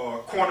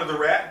corner the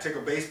rat, take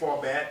a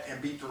baseball bat,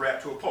 and beat the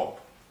rat to a pulp?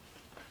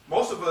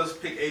 Most of us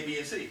pick A, B,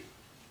 and C.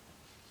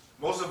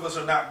 Most of us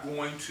are not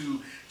going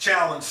to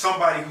challenge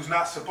somebody who's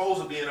not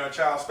supposed to be in our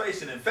child's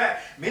space. And in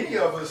fact, many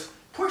of us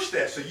push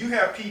that. So you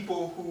have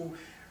people who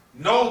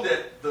know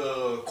that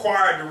the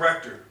choir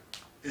director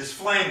is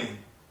flaming,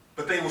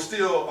 but they will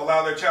still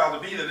allow their child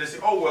to be there. They say,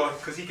 oh, well,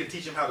 because he can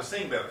teach them how to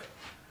sing better.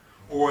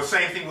 Or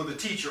same thing with the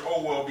teacher.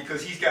 Oh, well,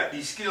 because he's got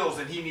these skills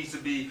and he needs to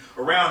be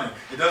around him.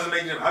 It doesn't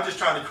make them, I'm just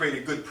trying to create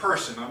a good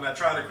person. I'm not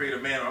trying to create a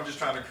man. I'm just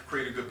trying to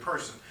create a good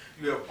person.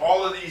 You have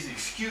all of these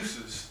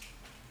excuses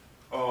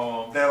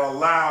that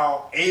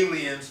allow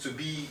aliens to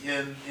be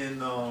in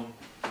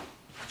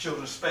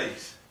children's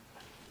space.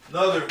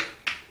 Another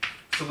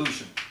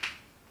solution.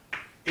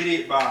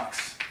 Idiot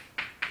box.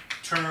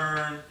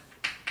 Turn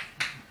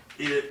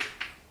it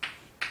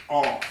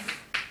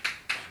off.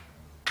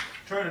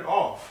 Turn it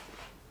off.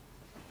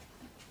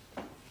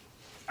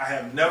 I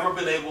have never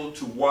been able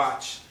to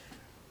watch,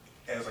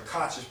 as a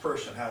conscious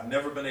person, I've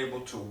never been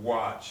able to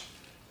watch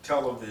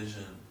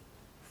television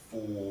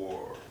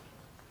for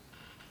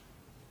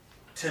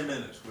 10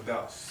 minutes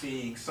without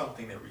seeing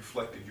something that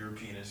reflected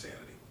European insanity.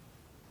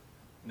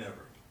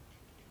 Never.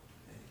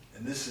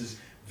 And this is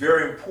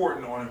very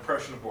important on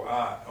impressionable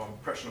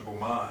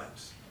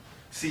minds.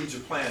 Seeds are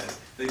planted.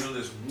 They know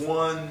this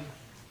one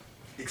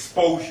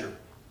exposure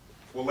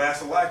will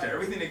last a lifetime.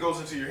 Everything that goes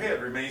into your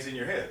head remains in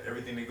your head.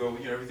 Everything that goes,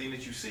 everything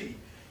that you see,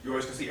 you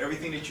always can see.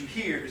 Everything that you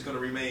hear is going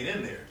to remain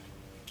in there.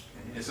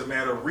 It's a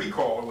matter of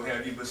recall or what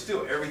have you, but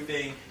still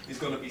everything is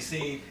going to be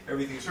seen,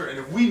 everything is heard. And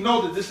if we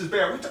know that this is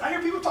bad, I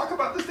hear people talk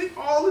about this thing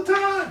all the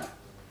time.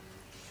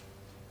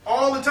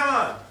 All the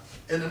time.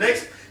 And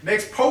the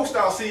next post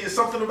I'll see is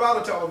something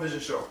about a television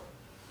show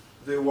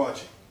they're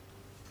watching.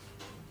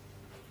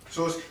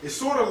 So it's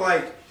sort of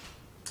like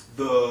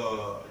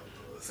the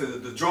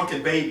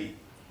drunken baby,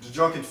 the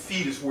drunken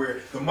fetus,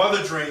 where the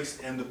mother drinks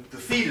and the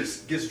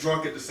fetus gets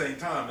drunk at the same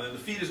time, and then the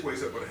fetus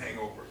wakes up with a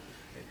hangover.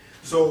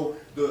 So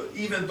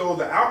even though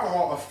the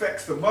alcohol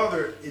affects the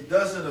mother, it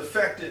doesn't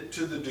affect it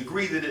to the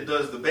degree that it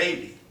does the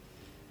baby,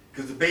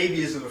 because the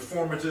baby is in a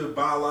formative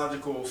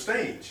biological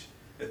stage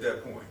at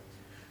that point.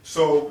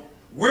 So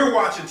we're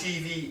watching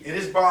TV and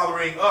it's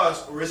bothering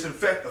us, or it's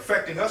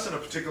affecting us in a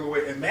particular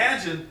way.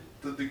 Imagine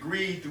the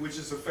degree to which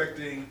it's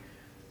affecting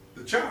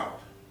the child.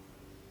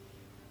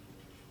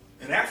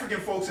 And African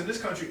folks in this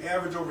country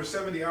average over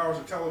 70 hours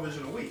of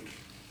television a week.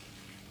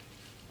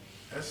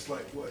 That's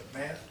like what,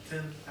 math?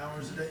 10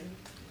 hours a day?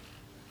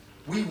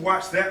 We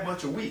watch that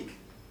much a week.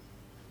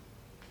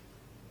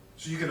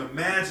 So you can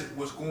imagine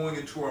what's going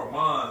into our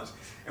minds.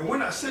 And we're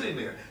not sitting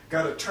there,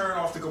 got to turn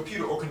off the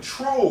computer or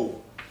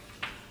control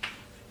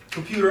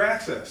computer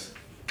access.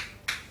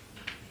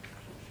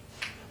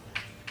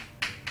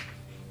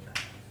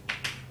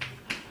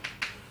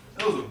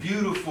 That was a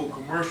beautiful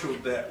commercial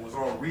that was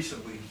on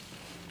recently.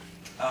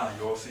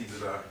 You all see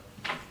that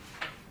I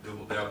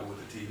double dabble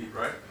with the TV,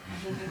 right?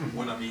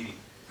 When I'm eating,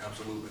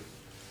 absolutely.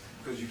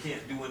 Because you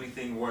can't do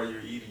anything while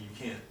you're eating. You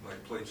can't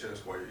like play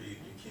chess while you're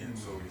eating. You can't,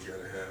 so you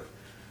gotta have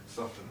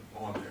something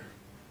on there.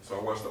 So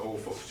I watched the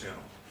old folks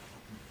channel.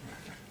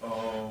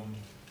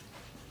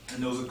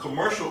 And there was a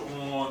commercial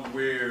on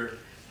where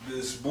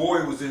this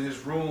boy was in his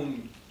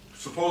room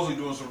supposedly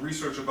doing some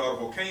research about a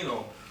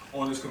volcano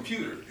on his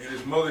computer. And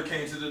his mother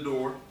came to the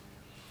door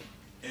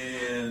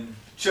and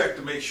checked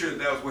to make sure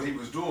that was what he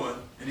was doing.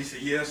 And he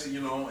said, yes, you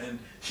know, and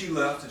she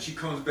left and she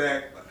comes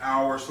back an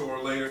hour or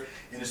so later.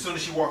 And as soon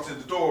as she walks in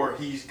the door,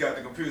 he's got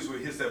the computer, so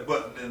he hits that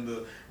button and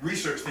the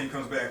research thing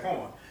comes back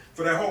on.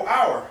 For that whole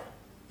hour,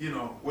 you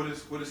know, what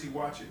is he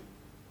watching?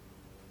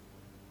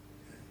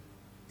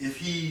 If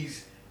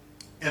he's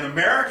an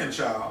American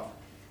child,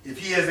 if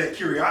he has that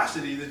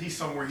curiosity, then he's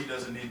somewhere he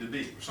doesn't need to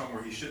be, or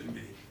somewhere he shouldn't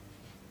be.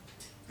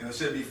 And I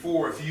said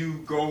before, if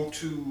you go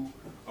to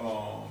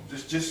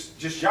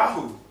just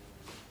Yahoo,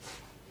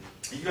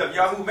 you got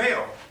Yahoo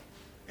Mail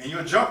and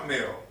your junk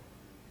mail,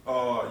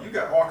 you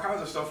got all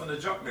kinds of stuff in the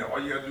junk mail. All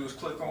you got to do is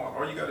click on.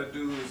 All you got to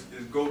do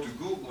is go to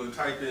Google and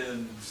type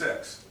in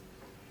sex,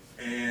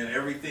 and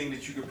everything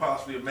that you could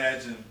possibly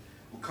imagine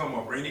will come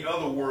up, or any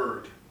other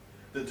word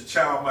that the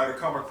child might have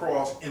come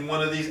across in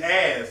one of these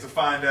ads to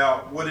find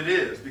out what it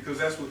is, because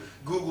that's what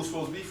Google's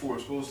supposed to be for.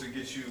 It's supposed to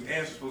get you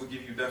answers, supposed to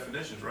give you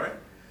definitions, right?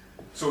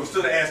 So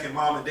instead of asking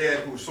mom and dad,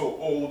 who are so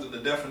old and the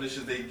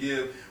definitions they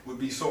give would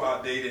be so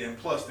outdated, and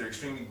plus they're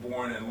extremely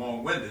boring and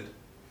long-winded,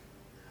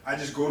 I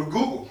just go to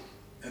Google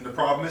and the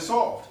problem is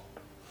solved.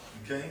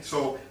 Okay,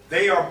 so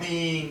they are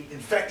being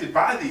infected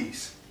by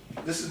these.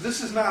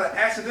 This is not an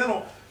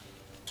accidental.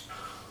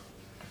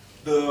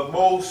 The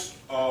most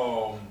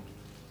of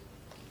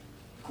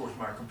course,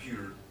 my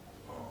computer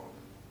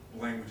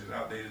language is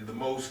outdated. The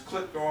most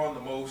clicked on,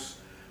 the most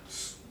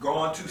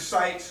gone to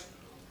sites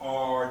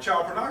are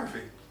child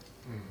pornography.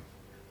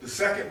 The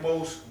second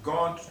most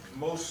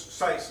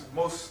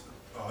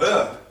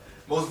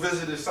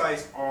visited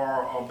sites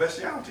are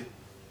bestiality.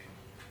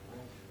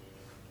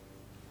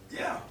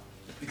 Yeah,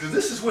 because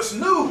this is what's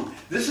new.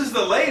 This is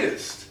the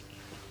latest.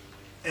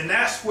 And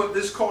that's what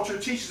this culture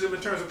teaches them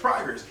in terms of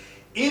progress.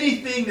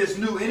 Anything that's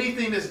new,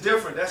 anything that's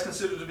different, that's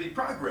considered to be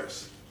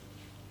progress.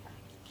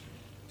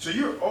 So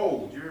you're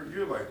old.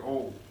 You're like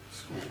old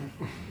school.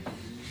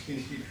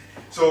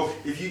 So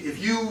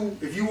if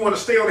you want to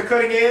stay on the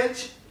cutting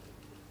edge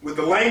with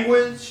the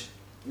language,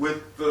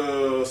 with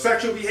the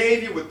sexual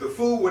behavior, with the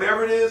food,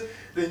 whatever it is,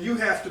 then you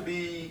have to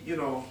be, you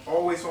know,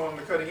 always on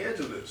the cutting edge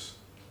of this.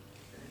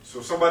 So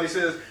if somebody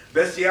says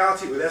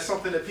bestiality, well, that's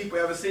something that people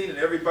haven't seen, and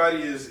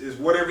everybody is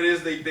whatever it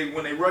is they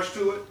when they rush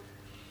to it,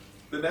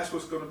 then that's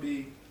what's going to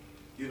be,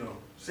 you know,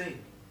 seen.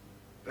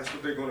 That's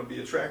what they're going to be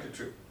attracted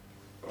to.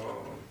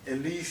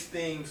 And these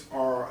things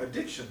are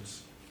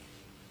addictions.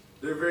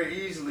 They're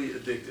very easily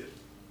addicted.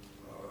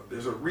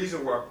 There's a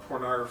reason why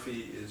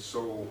pornography is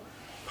so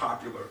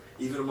popular,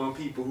 even among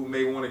people who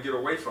may want to get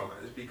away from it.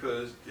 It's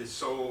because it's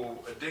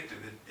so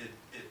addictive. It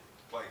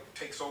like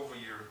takes over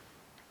your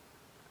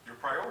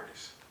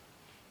priorities.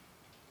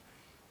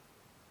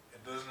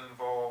 It doesn't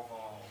involve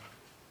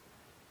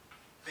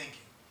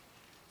thinking.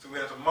 So we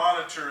have to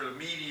monitor the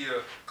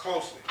media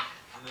closely.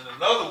 And then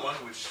another one,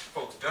 which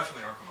folks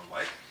definitely aren't going to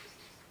like,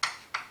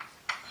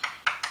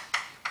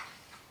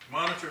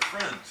 monitor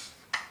friends.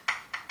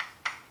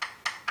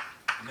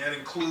 And that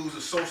includes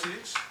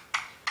associates.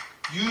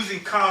 Using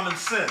common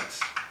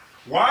sense.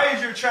 Why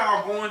is your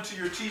child going to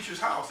your teacher's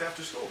house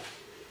after school?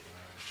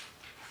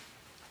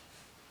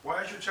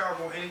 Why is your child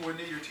going anywhere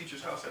near your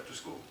teacher's house after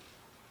school?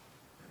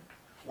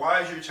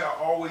 Why is your child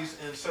always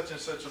in such and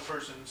such a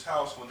person's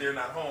house when they're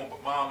not home,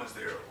 but mom is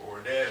there or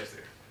dad is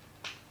there?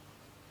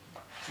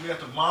 So we have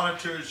to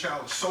monitor the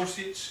child's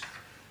associates,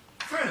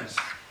 friends.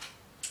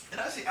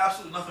 And I see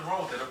absolutely nothing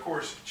wrong with that. Of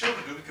course,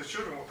 children do, because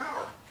children want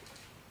power.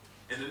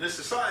 And in this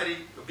society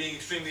of being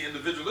extremely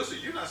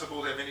individualistic, you're not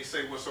supposed to have any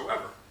say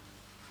whatsoever,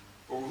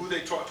 or who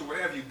they talk to, what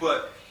have you.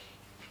 But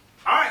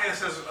our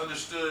ancestors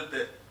understood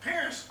that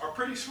parents are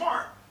pretty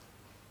smart.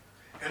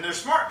 And they're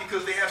smart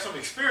because they have some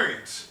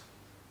experience.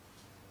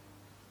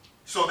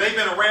 So they've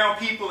been around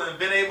people and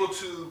been able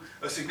to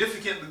a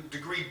significant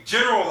degree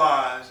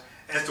generalize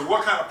as to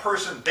what kind of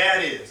person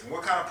that is, and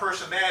what kind of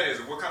person that is,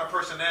 and what kind of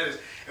person that is,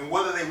 and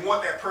whether they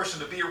want that person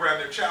to be around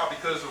their child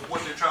because of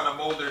what they're trying to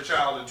mold their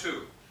child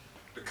into,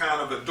 the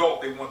kind of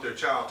adult they want their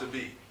child to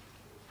be.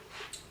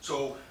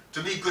 So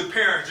to me, good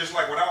parents, just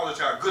like when I was a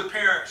child, good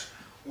parents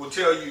will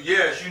tell you,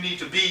 yes, you need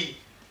to be,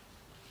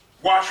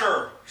 watch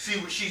her, see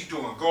what she's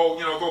doing,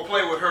 go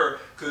play with her,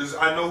 because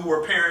I know who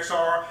her parents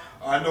are,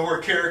 I know her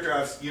character,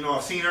 I've seen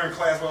her in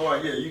class, blah, blah,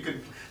 yeah, you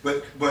can,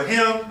 but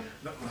him,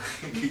 no.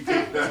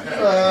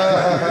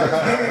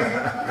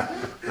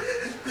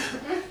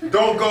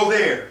 Don't go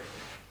there.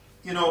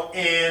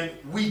 And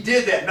we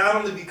did that not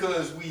only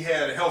because we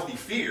had a healthy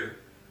fear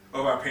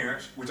of our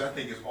parents, which I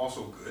think is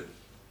also good,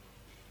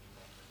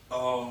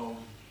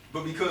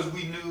 but because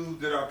we knew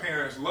that our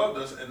parents loved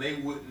us and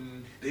they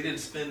didn't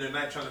spend their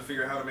night trying to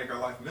figure out how to make our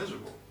life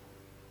miserable.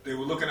 They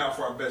were looking out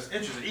for our best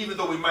interests. And even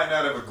though we might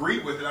not have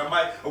agreed with it,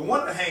 I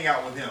wanted to hang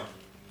out with him.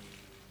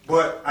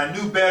 But I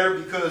knew better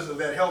because of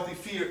that healthy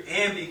fear,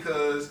 and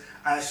because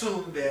I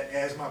assumed that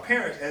as my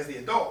parents, as the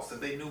adults, that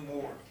they knew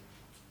more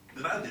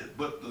than I did.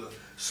 But the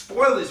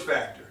spoilage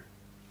factor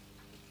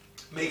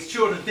makes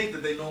children think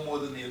that they know more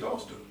than the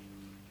adults do.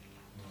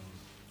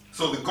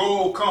 So the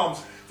goal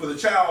for the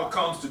child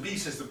comes to be,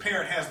 since the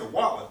parent has the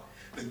wallet,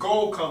 the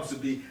goal comes to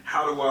be,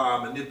 how do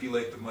I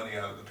manipulate the money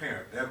out of the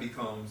parent? That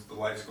becomes the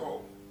life's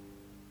goal.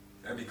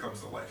 That becomes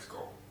the life's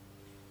goal.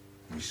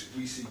 We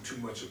see too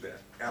much of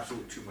that.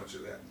 Absolutely too much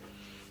of that.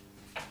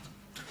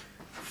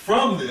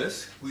 From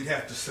this, we'd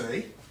have to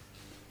say,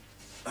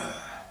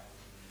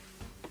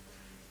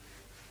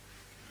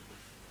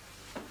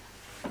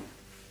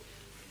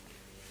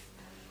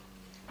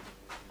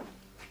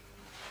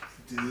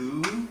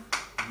 do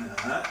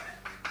not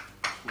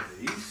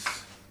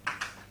place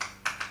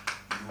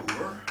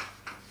your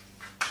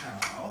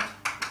child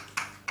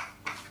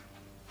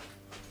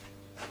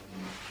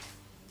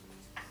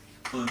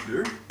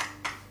under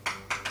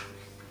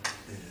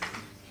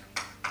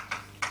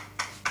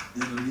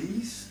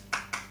enemy's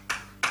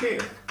care.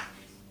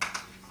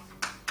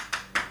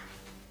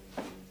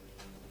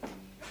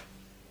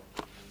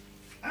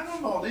 I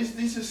don't know.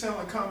 These just sound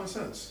like common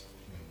sense.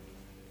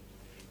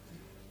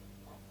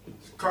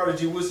 Carter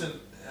G. Woodson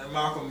and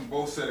Malcolm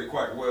both said it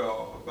quite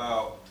well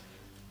about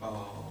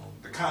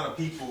the kind of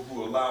people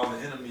who allow the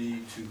enemy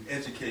to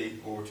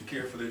educate or to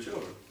care for their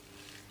children.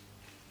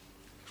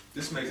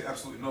 This makes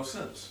absolutely no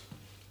sense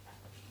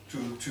to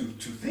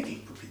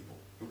thinking for people.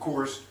 Of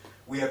course,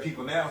 we have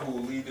people now who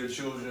will leave their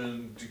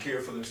children to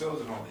care for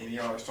themselves at home. And he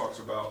always talks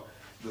about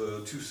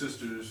the two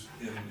sisters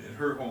in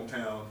her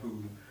hometown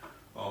who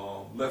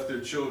left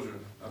their children,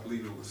 I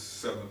believe it was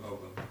 7 of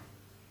them,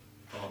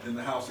 in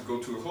the house to go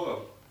to a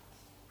club.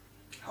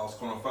 House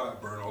caught on fire,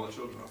 burned all the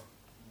children up.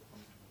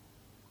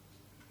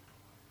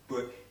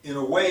 But in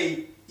a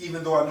way,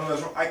 even though I know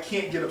that's wrong, I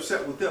can't get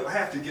upset with them. I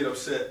have to get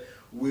upset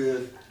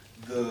with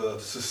the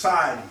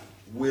society,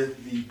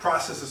 with the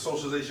process of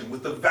socialization,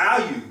 with the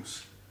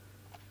values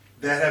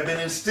that have been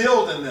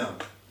instilled in them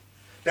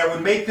that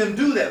would make them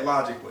do that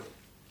logically.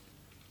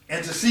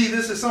 And to see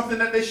this as something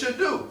that they should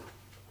do.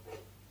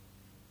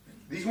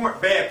 These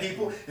weren't bad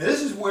people. And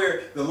this is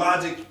where the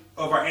logic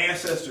of our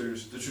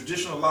ancestors, the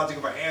traditional logic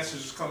of our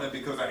ancestors come in,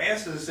 because our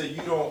ancestors said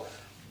you don't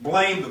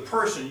blame the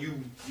person,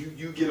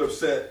 you get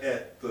upset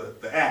at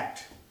the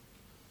act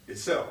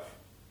itself.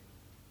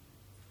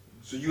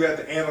 So you have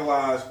to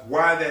analyze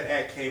why that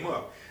act came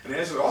up. And the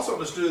ancestors also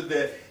understood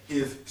that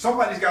if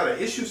somebody's got an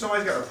issue,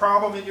 somebody's got a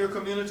problem in your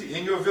community,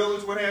 in your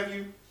village, what have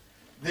you,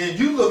 then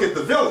you look at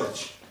the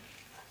village.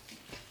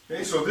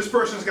 Okay, so if this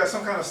person's got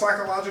some kind of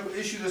psychological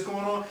issue that's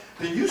going on,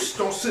 then you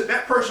don't sit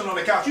that person on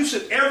the couch, you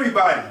sit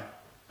everybody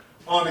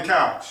on the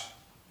couch.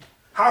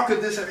 How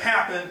could this have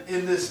happened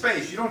in this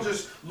space? You don't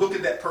just look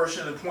at that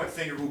person and point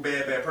finger who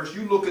bad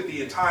person. You look at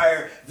the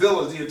entire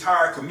village, the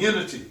entire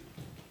community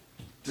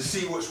to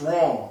see what's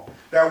wrong.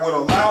 That would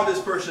allow this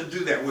person to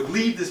do that, would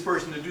lead this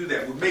person to do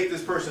that, would make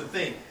this person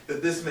think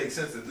that this makes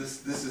sense, that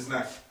this is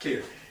not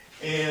care.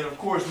 And of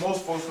course,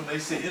 most folks, when they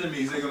say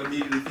enemies, they're going to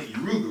immediately think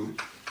Urugu.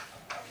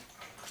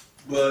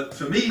 But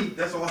to me,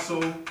 that's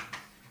also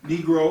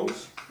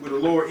Negroes with a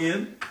lower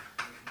N,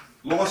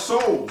 lost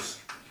souls.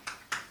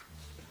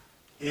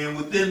 And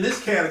within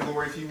this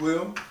category, if you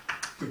will,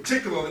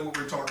 particularly what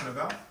we're talking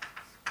about,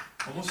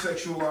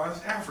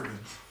 homosexualized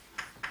Africans.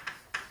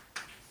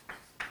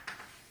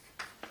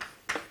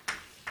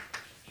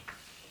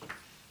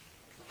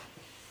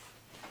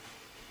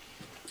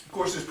 Of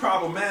course, it's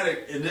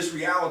problematic in this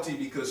reality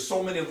because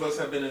so many of us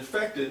have been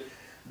infected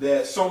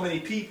that so many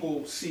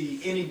people see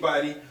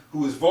anybody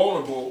who is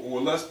vulnerable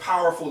or less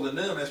powerful than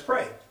them as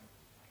prey.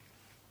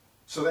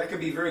 So that can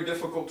be very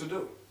difficult to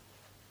do.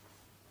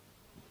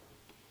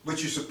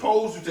 But you're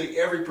supposed to take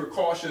every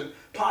precaution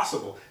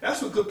possible.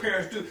 That's what good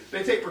parents do.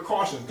 They take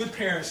precautions. Good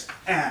parents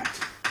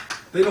act.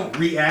 They don't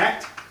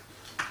react.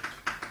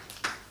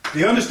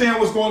 They understand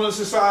what's going on in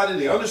society.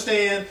 They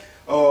understand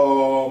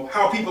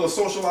how people are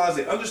socialized.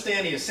 They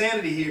understand the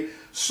insanity here,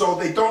 so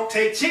they don't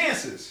take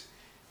chances.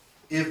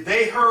 If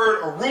they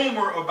heard a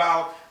rumor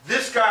about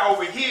this guy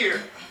over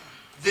here,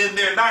 then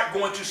they're not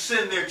going to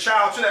send their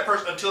child to that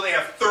person until they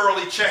have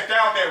thoroughly checked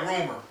out that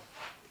rumor.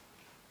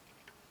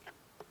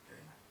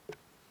 Okay.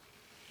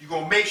 You're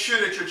going to make sure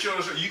that your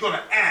children, you're going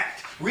to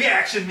act.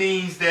 Reaction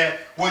means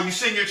that, well, you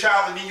send your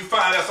child and then you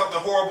find out something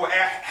horrible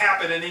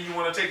happened and then you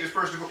want to take this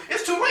person to go.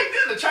 It's too late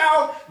then. The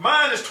child's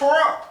mind is tore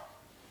up.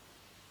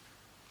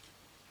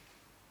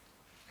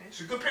 Okay.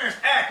 So good parents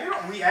act. They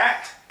don't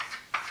react.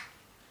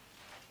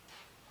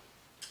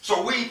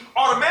 So you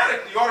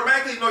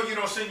automatically know you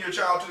don't send your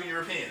child to a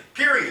European.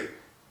 Period.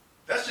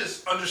 That's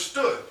just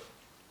understood.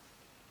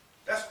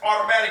 That's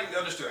automatically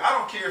understood. I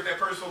don't care if that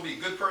person will be a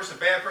good person,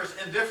 bad person,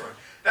 indifferent.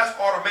 That's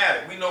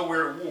automatic. We know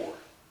we're at war.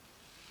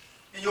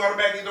 And you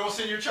automatically don't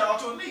send your child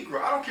to a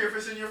Negro. I don't care if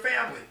it's in your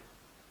family.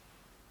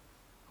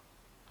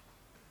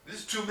 This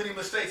is too many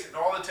mistakes, and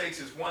all it takes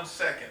is 1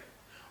 second.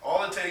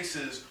 All it takes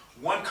is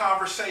one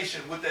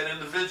conversation with that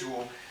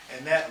individual,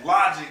 and that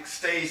logic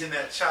stays in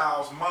that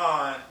child's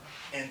mind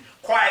and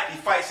quietly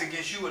fights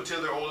against you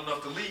until they're old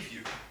enough to leave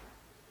you.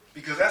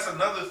 Because that's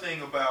another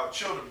thing about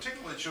children,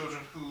 particularly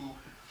children who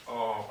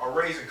are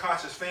raised in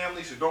conscious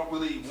families who don't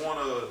really want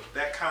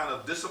that kind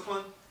of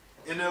discipline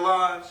in their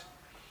lives.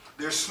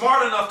 They're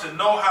smart enough to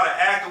know how to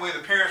act the way the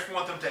parents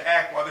want them to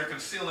act while they're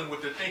concealing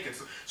what they're thinking.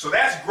 So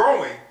that's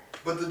growing,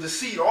 but the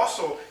deceit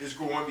also is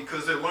growing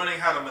because they're learning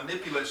how to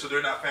manipulate so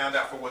they're not found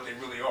out for what they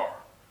really are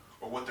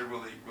or what they're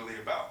really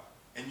about.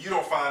 And you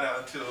don't find out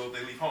until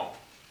they leave home.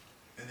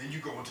 And then you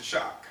go into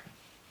shock.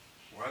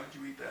 Why did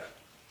you eat that?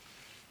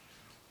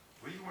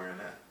 What are you wearing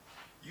that?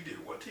 You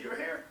did what to your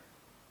hair?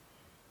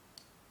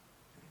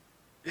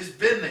 It's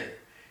been there.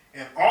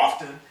 And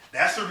often,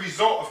 that's a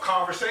result of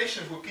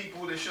conversations with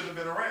people that shouldn't have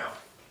been around.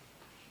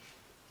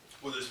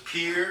 Whether it's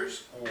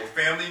peers or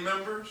family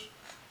members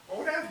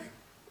or what have you.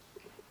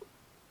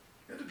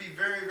 You have to be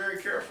very,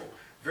 very careful.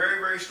 Very,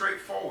 very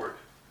straightforward.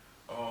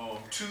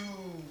 Two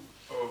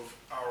of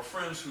our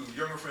friends,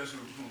 younger friends who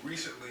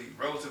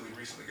relatively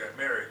recently got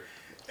married,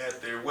 at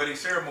their wedding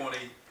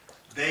ceremony,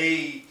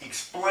 they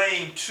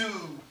explained to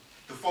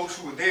the folks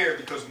who were there,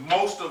 because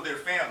most of their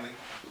family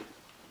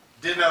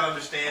did not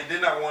understand, did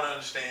not want to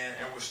understand,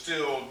 and were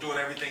still doing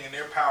everything in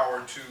their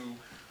power to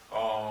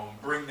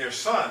bring their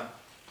son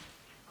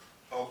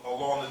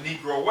along the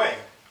Negro way.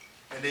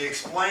 And they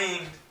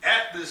explained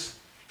at this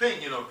thing,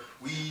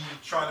 we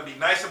trying to be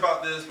nice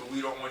about this, but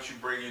we don't want you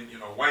bringing,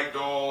 white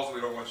dolls. We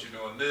don't want you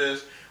doing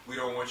this. We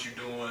don't want you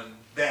doing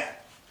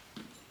that.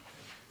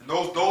 And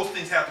those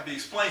things have to be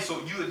explained, so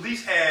you at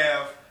least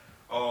have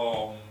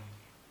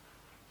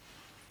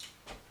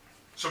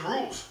some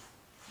rules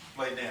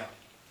laid down.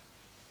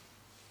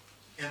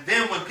 And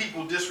then when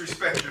people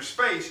disrespect your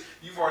space,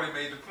 you've already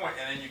made the point,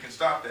 and then you can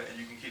stop that, and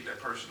you can keep that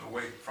person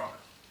away from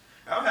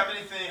it. I don't have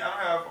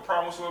a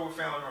problem whatsoever with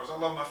family members. I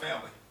love my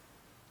family.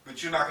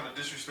 But you're not going to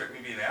disrespect me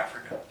being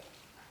African.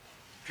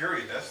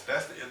 Period. That's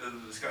the end of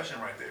the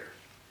discussion right there.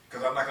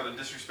 Because I'm not going to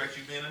disrespect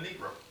you being a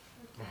Negro.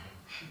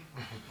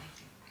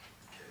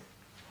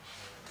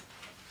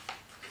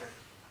 Okay.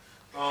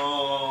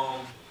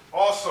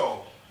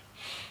 Also,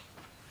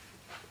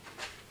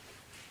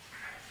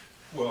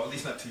 well, at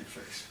least not to your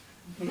face.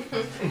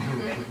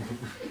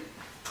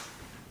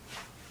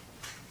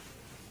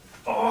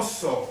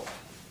 Also,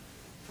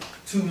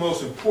 two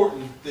most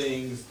important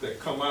things that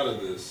come out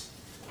of this,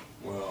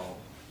 well,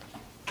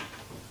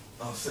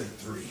 I'll say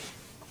three.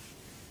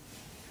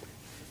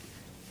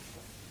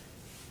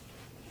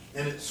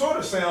 And it sort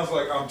of sounds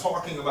like I'm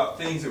talking about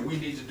things that we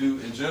need to do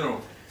in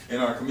general in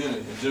our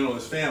community, in general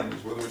as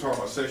families, whether we're talking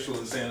about sexual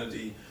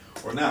insanity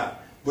or not.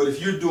 But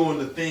if you're doing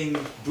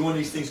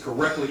these things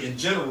correctly in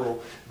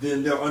general,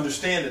 then they'll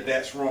understand that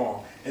that's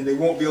wrong. And they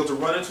won't be able to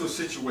run into a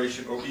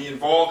situation or be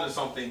involved in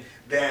something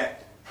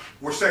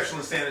where sexual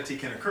insanity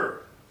can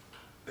occur.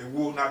 They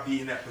will not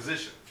be in that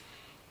position.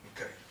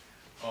 Okay.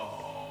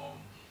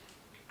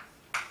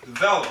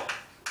 Develop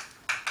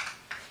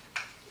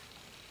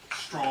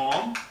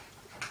strong,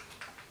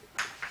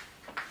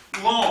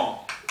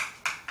 long.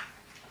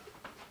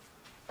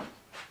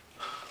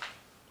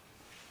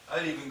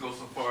 I'd even go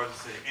so far as to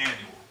say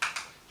annual.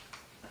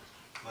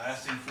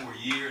 Lasting for a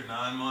year,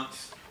 9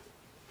 months.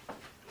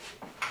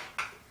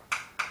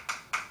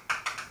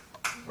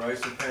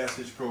 Rites of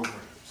passage programs.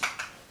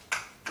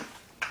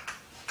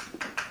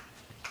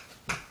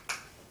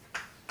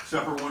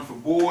 Separate one for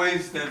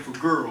boys than for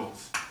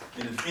girls.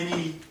 And if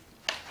any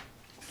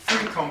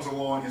freak comes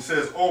along and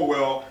says, oh,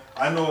 well,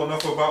 I know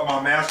enough about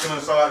my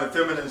masculine side and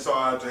feminine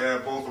side to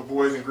have both the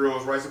boys and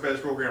girls rites of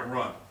passage program,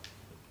 run.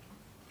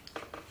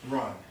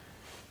 Run.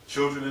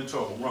 Children in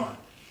tow, run.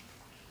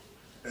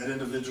 That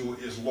individual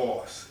is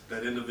lost.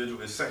 That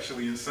individual is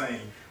sexually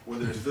insane,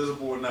 whether it's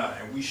visible or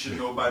not. And we should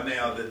know by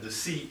now that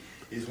deceit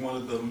is one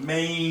of the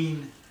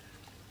main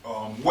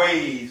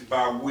ways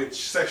by which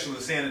sexual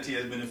insanity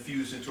has been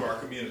infused into our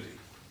community.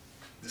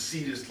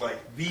 Deceit is like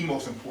the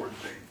most important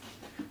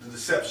thing. The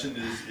deception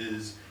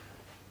is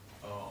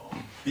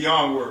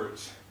beyond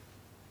words.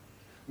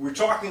 We're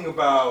talking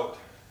about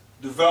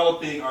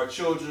developing our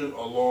children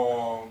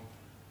along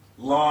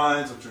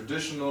lines of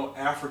traditional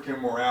African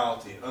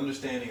morality and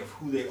understanding of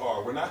who they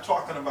are. We're not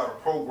talking about a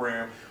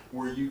program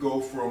where you go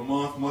for a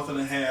month, month and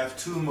a half,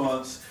 2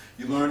 months,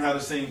 you learn how to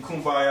sing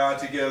Kumbaya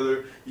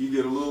together, you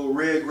get a little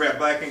red,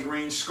 black and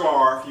green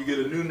scarf, you get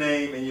a new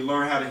name, and you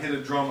learn how to hit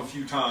a drum a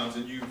few times,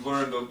 and you've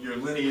learned your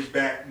lineage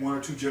back 1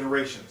 or 2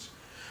 generations.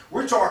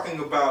 We're talking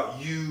about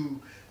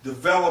you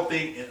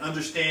developing an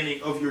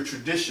understanding of your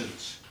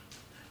traditions,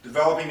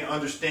 developing an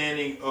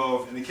understanding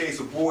of, in the case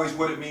of boys,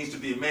 what it means to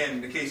be a man,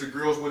 in the case of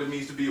girls, what it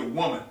means to be a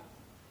woman.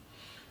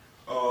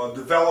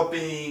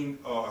 Developing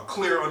a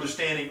clear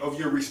understanding of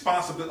your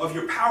responsibility, of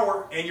your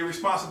power and your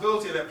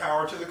responsibility of that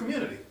power to the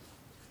community.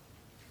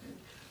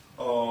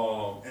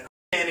 An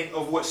understanding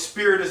of what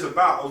spirit is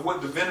about, of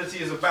what divinity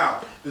is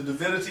about, the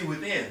divinity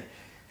within,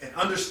 an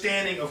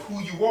understanding of who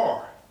you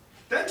are.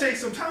 That takes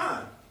some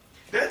time.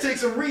 That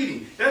takes some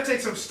reading. That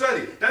takes some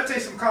study. That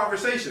takes some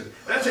conversation.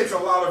 That takes a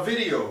lot of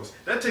videos.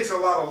 That takes a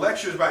lot of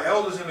lectures by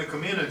elders in the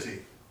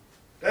community.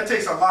 That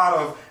takes a lot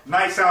of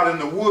nights out in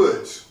the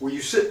woods where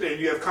you sit there and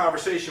you have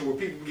conversation where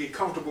people get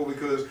comfortable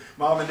because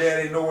mom and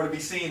dad ain't nowhere to be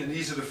seen and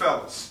these are the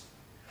fellas.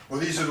 Or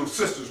these are the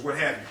sisters, what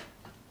have you.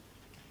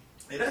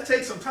 And that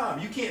takes some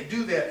time. You can't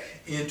do that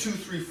in 2,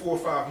 3, 4,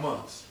 5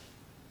 months.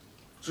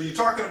 So you're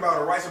talking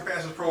about a rites of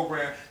passage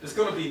program that's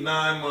going to be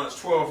 9 months,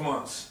 12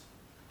 months.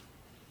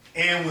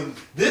 And when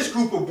this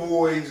group of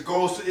boys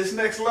goes to its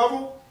next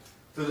level,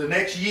 to the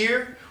next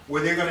year,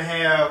 where they're going to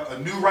have a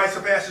new rites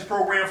of passage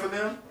program for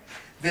them,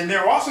 then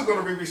they're also going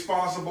to be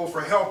responsible for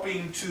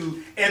helping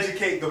to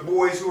educate the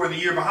boys who are in the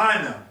year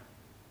behind them.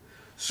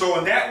 So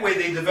in that way,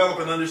 they develop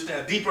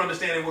a deeper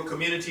understanding of what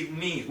community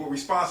means, what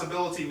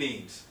responsibility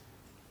means.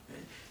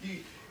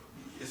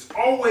 It's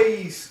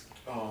always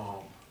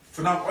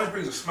phenomenal. It always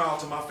brings a smile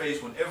to my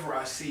face whenever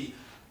I see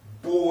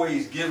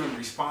boys given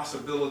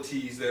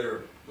responsibilities that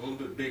are a little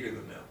bit bigger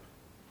than them,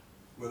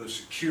 whether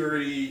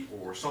security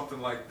or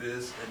something like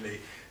this, and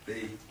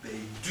they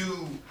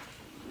do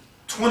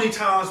 20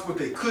 times what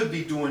they could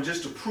be doing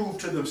just to prove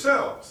to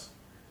themselves,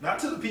 not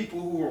to the people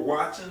who are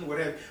watching,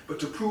 whatever, but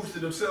to prove to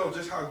themselves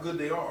just how good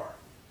they are.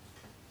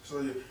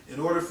 So in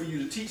order for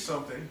you to teach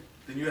something,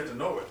 then you have to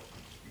know it.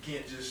 You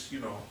can't just,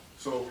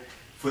 so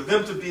for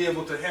them to be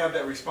able to have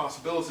that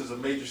responsibility is a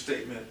major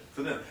statement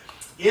for them.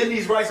 In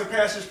these rites of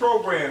passage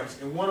programs,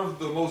 and one of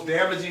the most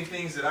damaging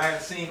things that I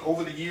have seen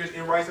over the years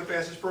in rites of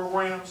passage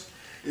programs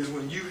is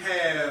when you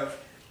have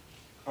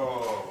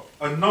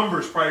a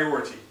numbers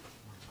priority.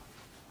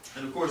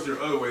 And of course there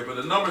are other ways, but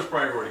a numbers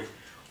priority,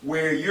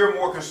 where you're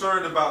more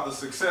concerned about the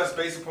success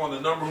based upon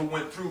the number who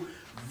went through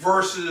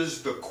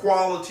versus the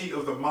quality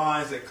of the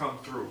minds that come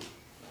through.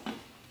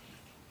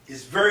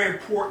 It's very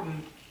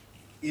important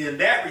in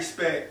that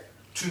respect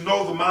to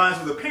know the minds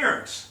of the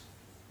parents.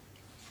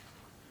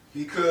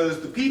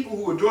 Because the people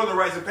who are doing the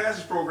rites of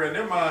passage program,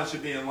 their minds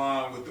should be in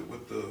line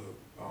with the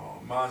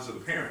minds of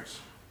the parents,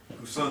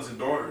 whose sons and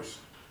daughters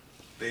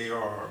they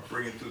are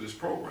bringing through this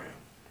program.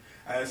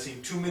 I have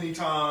seen too many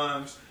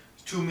times,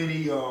 too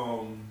many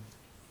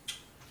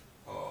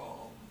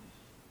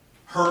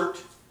hurt,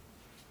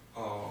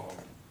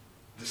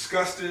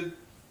 disgusted,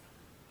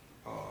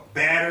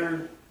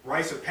 battered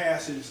rites of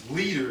passage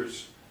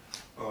leaders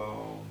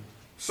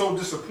so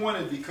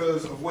disappointed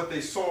because of what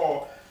they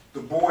saw the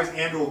boys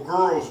and or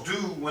girls do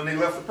when they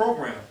left the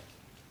program.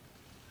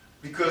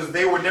 Because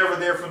they were never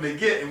there from the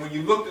get. And when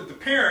you looked at the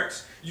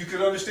parents, you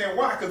could understand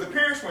why. Because the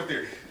parents weren't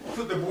there.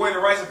 Put the boy in the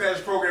rites of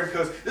passage program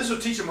because this will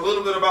teach him a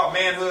little bit about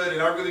manhood,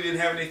 and I really didn't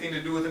have anything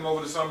to do with him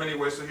over the summer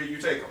anyway, so here you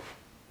take him.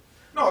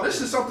 No,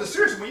 this is something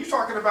serious. When you're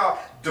talking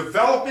about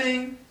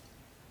developing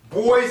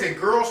boys and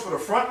girls for the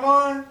front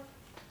line,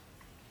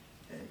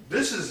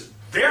 this is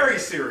very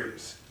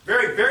serious.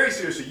 Very, very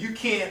serious. So you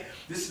can't,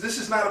 this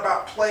is not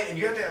about play, and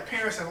you have to have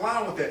parents in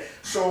line with that.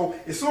 So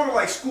it's sort of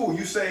like school.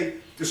 You say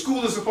the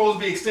school is supposed to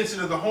be an extension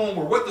of the home,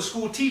 or what the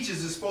school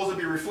teaches is supposed to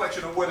be a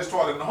reflection of what is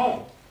taught in the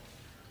home.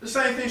 The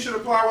same thing should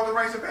apply with the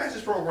rites of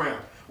passage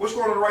program. What's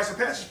going on in the rites of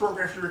passage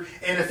program?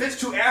 And if it's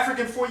too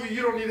African for you,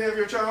 you don't need to have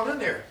your child in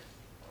there.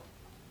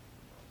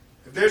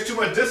 If there's too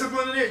much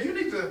discipline in there, you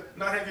need to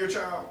not have your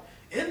child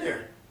in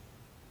there.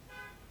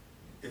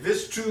 If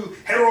it's too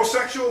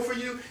heterosexual for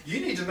you,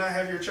 you need to not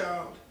have your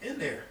child in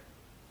there.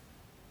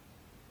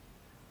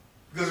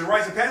 Because in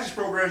rites of passage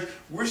programs,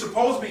 we're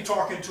supposed to be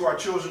talking to our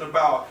children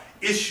about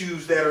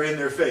issues that are in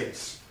their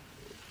face.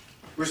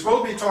 We're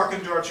supposed to be talking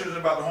to our children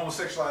about the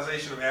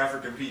homosexualization of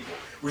African people.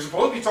 We're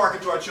supposed to be talking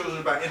to our children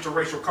about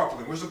interracial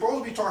coupling. We're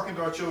supposed to be talking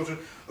to our children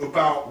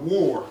about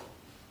war.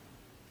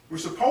 We're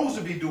supposed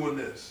to be doing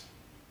this.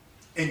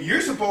 And you're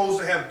supposed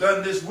to have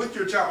done this with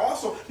your child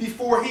also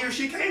before he or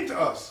she came to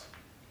us.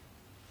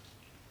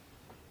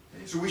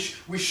 So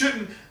we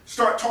shouldn't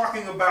start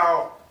talking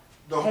about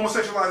the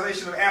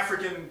homosexualization of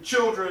African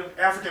children,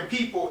 African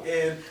people,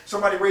 and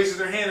somebody raises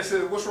their hand and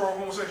says, what's wrong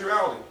with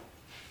homosexuality?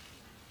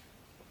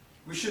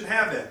 We shouldn't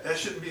have that. That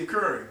shouldn't be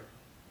occurring.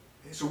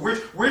 So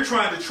we're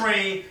trying to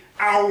train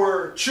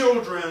our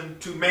children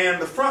to man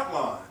the front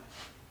line.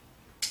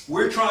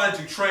 We're trying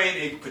to train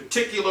a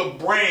particular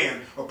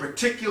brand, a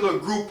particular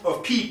group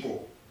of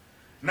people.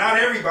 Not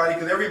everybody,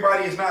 because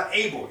everybody is not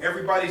able.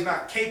 Everybody's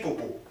not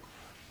capable,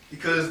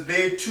 because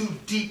they're too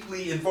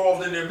deeply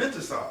involved in their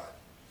mental side.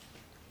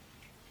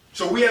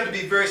 So we have to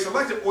be very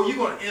selective, or you're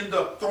going to end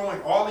up throwing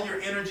all of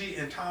your energy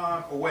and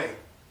time away.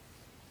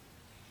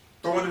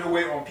 Throwing it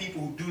away on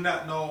people who do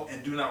not know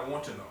and do not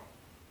want to know.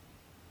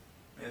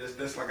 And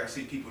that's like I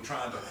see people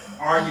trying to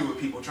argue with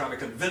people, trying to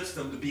convince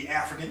them to be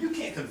African. You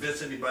can't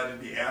convince anybody to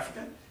be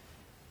African.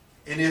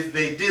 And if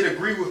they did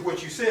agree with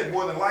what you said,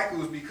 more than likely it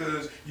was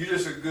because you're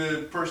just a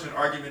good person in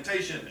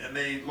argumentation and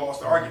they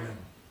lost the argument.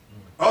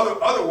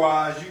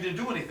 Otherwise, you didn't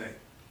do anything.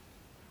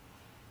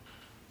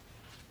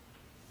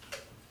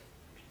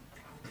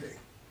 Okay.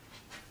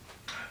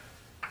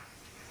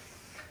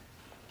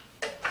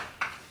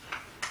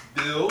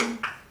 Build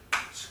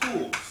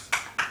schools.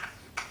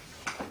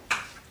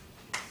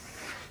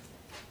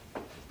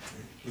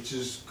 Which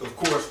is, of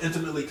course,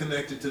 intimately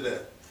connected to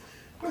that.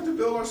 We have to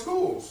build our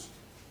schools.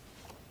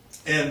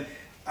 And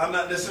I'm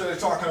not necessarily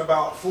talking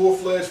about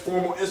full-fledged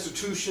formal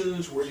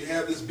institutions where you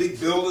have this big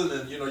building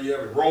and, you know, you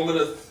have enrollment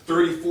of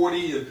 30,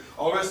 40 and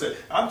all the rest of it.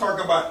 I'm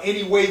talking about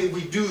any way that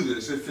we do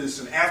this. If it's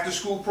an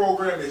after-school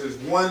program, if it's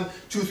 1,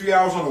 2, 3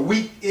 hours on a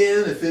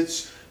weekend, if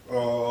it's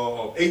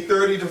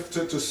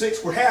 8:30 to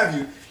 6, what have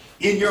you,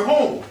 in your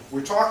home.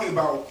 We're talking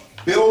about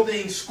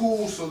building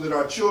schools so that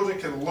our children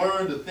can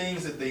learn the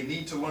things that they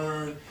need to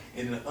learn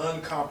in an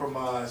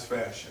uncompromised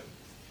fashion.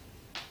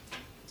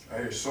 I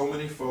hear so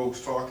many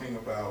folks talking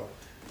about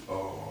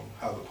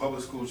how the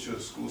public school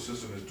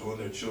system is doing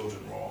their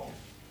children wrong,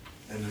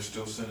 and they're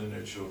still sending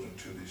their children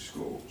to these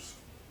schools.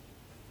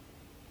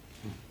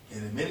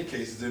 And in many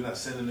cases, they're not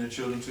sending their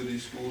children to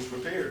these schools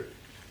prepared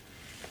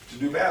to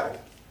do battle.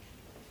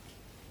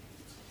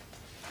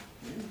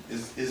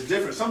 It's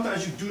different.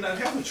 Sometimes you do not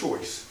have a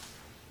choice,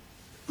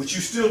 but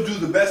you still do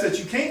the best that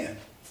you can.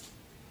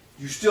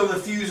 You still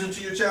infuse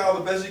into your child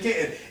the best you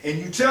can. And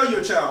you tell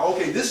your child,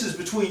 okay, this is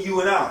between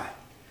you and I.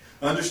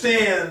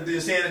 Understand the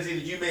insanity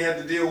that you may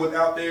have to deal with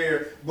out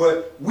there,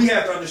 but we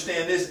have to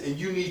understand this, and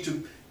you need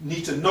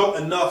to know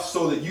enough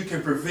so that you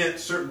can prevent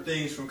certain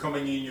things from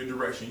coming in your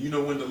direction. You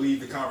know when to leave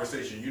the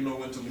conversation. You know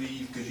when to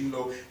leave because you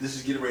know this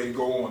is getting ready to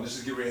go on. This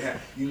is getting ready to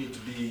happen. You need to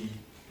be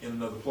in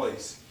another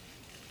place.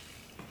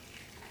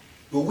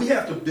 But we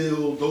have to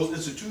build those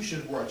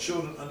institutions where our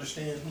children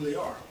understand who they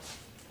are.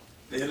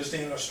 They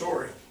understand our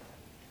story.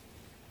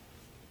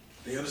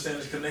 They understand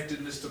its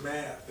connectedness to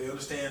math. They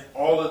understand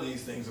all of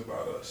these things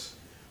about us.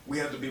 We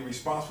have to be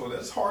responsible.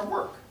 That's hard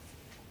work.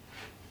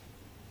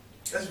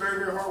 That's very,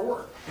 very hard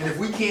work. And if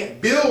we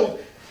can't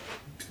build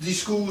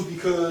these schools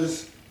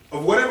because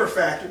of whatever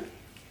factor,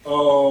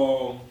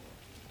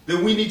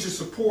 then we need to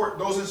support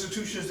those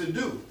institutions that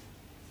do.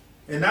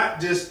 And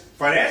not just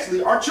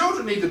financially. Our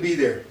children need to be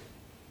there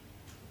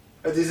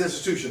at these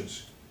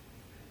institutions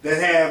that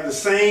have the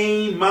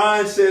same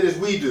mindset as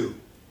we do,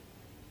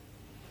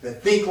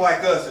 that think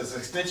like us as an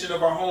extension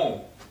of our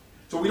home.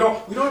 So we don't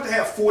have to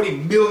have 40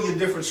 million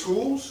different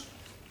schools.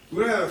 We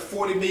don't have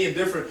 40 million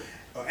different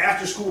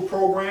after-school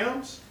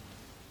programs.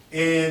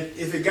 And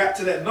if it got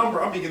to that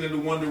number, I'm beginning to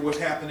wonder what's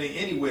happening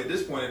anyway at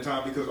this point in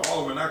time, because all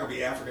of them are not going to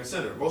be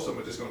African-centered. Most of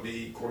them are just going to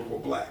be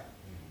quote-unquote black.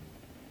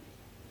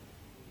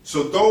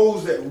 So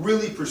those that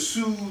really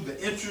pursue the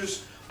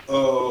interest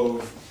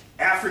of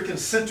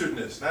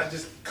African-centeredness, not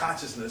just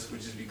consciousness,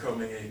 which is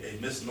becoming a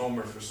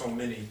misnomer for so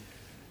many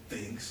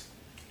things,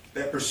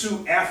 that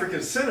pursue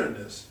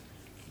African-centeredness,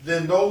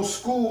 then those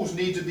schools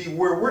need to be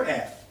where we're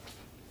at.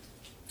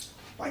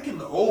 Like in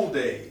the old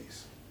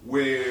days,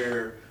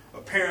 where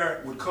a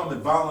parent would come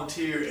and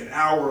volunteer an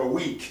hour a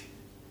week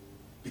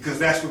because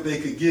that's what they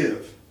could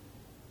give.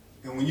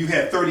 And when you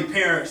had 30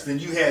 parents, then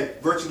you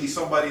had virtually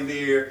somebody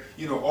there,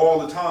 you know,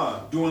 all the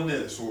time doing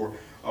this. Or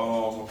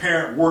a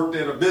parent worked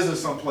at a business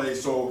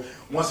someplace, so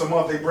once a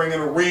month they bring in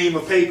a ream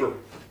of paper.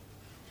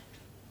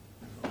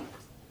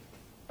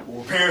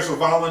 Or parents will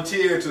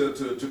volunteer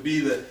to be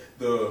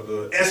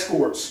the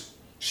escorts,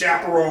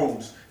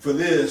 chaperones for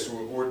this,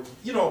 or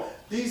you know,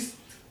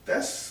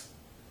 that's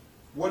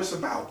what it's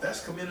about.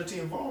 That's community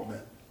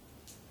involvement.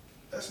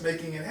 That's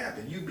making it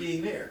happen. You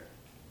being there.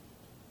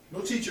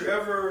 No teacher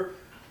ever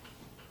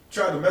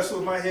tried to mess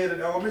with my head in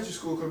elementary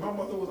school because my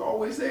mother was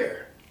always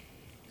there.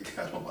 It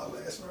got on my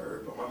last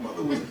nerve, but my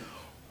mother was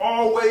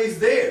always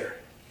there.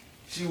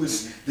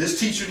 This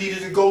teacher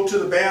needed to go to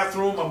the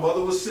bathroom. My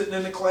mother was sitting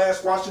in the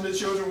class watching the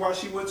children while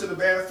she went to the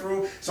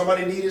bathroom.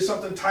 Somebody needed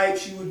something typed,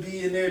 she would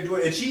be in there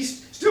doing it. And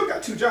she's still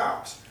got 2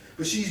 jobs.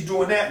 But she's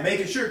doing that,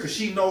 making sure, because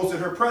she knows that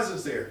her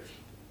presence there.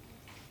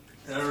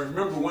 And I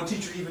remember one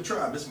teacher even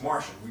tried, Miss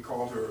Martian. We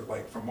called her,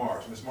 like, from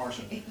Mars, Miss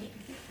Martian.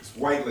 This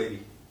white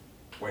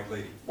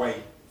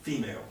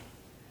female.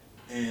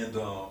 And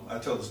I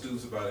tell the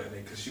students about it,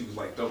 because she was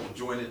like double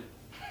jointed,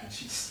 and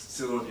she'd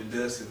sit on your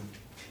desk,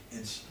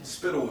 and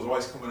spittle was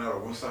always coming out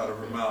of one side of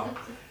her mouth.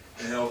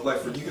 And I was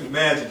like, you can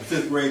imagine the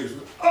 5th graders,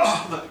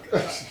 oh my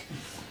gosh.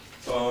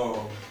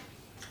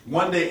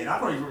 One day, and I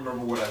don't even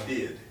remember what I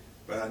did,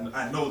 but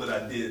I know that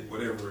I did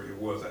whatever it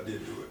was, I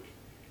did do it.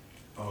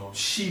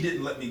 She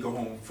didn't let me go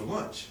home for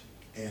lunch.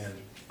 And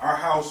our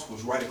house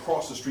was right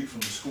across the street from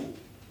the school.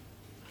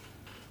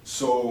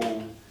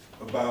 So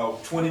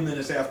about 20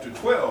 minutes after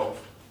 12,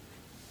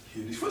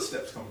 hear these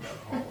footsteps coming down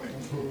the hallway.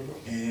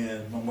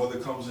 And my mother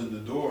comes in the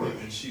door,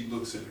 and she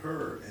looks at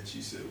her, and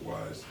she said,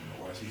 why is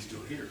he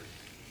still here?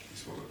 He's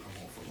supposed to come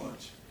home for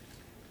lunch.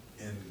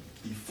 And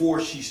before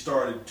she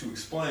started to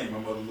explain, my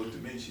mother looked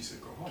at me and she said,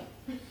 go home.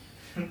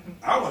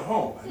 I went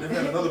home. I never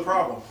had another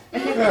problem.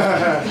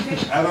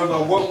 I don't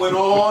know what went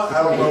on.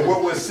 I don't know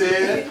what was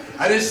said.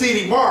 I didn't see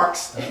any marks,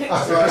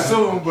 so I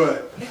assume,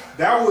 but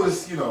that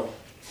was,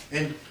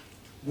 and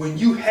when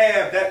you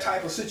have that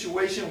type of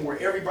situation where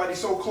everybody's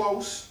so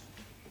close,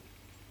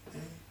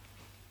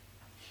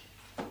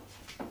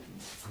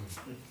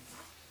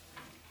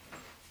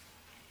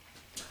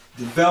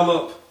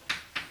 develop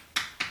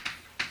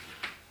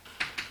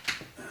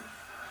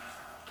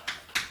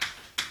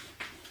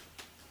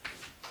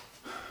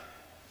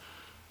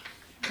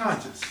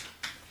conscious.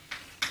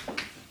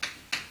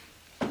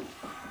 I'm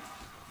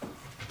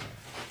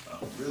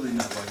really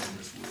not liking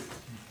this word.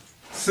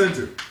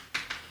 Center.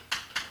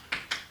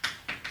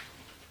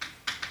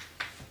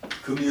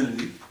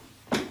 Community.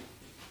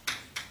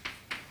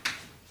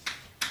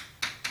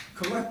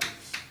 Collectives.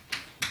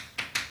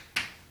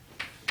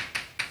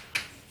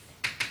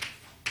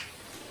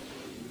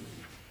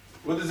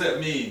 What does that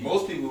mean?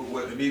 Most people,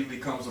 what immediately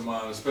comes to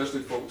mind,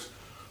 especially folks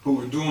who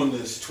were doing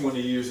this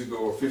 20 years ago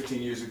or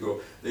 15 years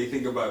ago, they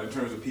think about it in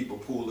terms of people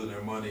pooling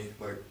their money,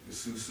 like the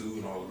Susu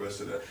and all the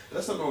rest of that.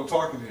 That's not what I'm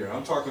talking here.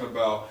 I'm talking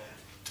about,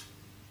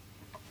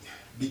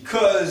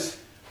 because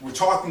we're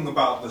talking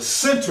about the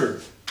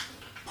centered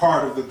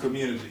part of the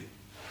community.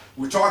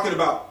 We're talking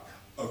about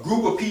a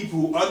group of people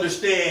who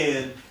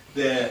understand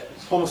that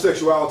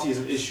homosexuality is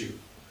an issue,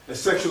 that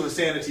sexual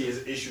insanity is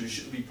an issue, it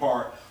shouldn't be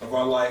part of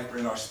our life or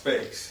in our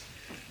space.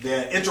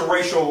 That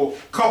interracial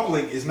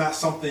coupling is not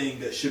something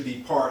that should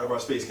be part of our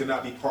space,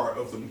 cannot be part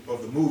of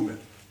the movement.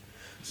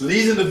 So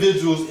these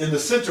individuals in the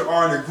center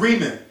are in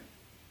agreement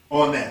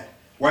on that.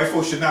 White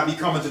folks should not be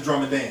coming to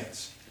drum and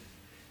dance.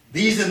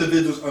 These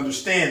individuals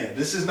understand that.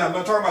 This is not, I'm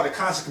not talking about the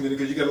conscious community,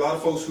 because you get a lot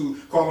of folks who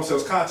call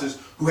themselves conscious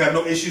who have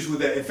no issues with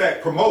that. In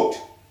fact, promote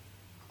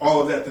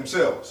all of that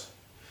themselves.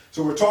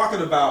 So we're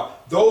talking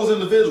about those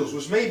individuals,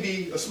 which may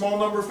be a small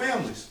number of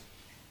families.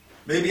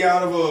 Maybe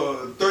out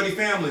of 30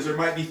 families, there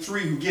might be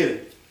 3 who get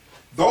it.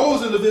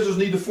 Those individuals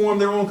need to form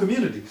their own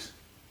communities.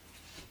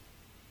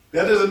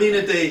 That doesn't mean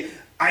that they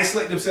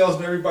isolate themselves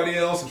from everybody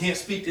else and can't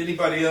speak to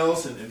anybody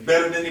else and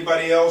better than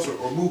anybody else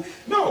or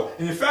move. No,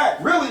 and in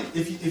fact, really,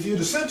 if you're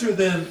the center,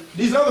 then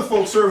these other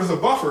folks serve as a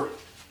buffer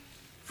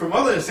from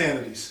other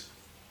insanities.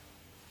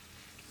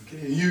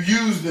 Okay? You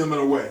use them in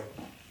a way.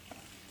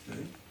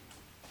 Okay?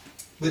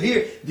 But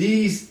here,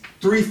 these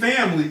 3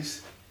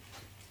 families,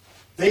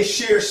 they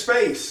share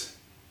space.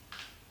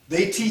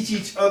 They teach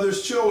each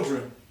other's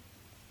children.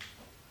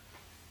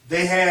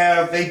 They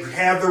have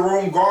their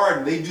own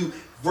garden. They do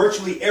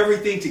virtually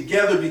everything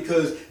together,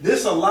 because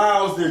this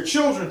allows their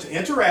children to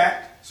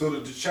interact, so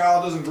that the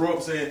child doesn't grow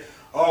up saying,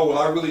 oh, well,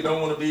 I really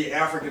don't want to be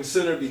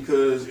African-centered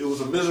because it was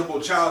a miserable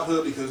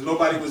childhood because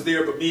nobody was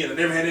there but me and I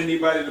never had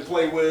anybody to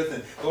play with,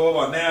 and blah,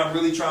 blah, blah. Now I'm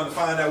really trying to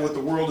find out what the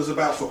world is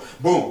about, so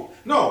boom.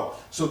 No.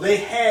 So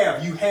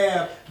you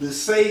have the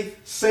safe,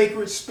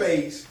 sacred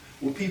space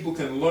where people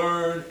can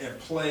learn and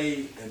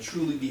play and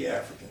truly be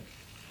African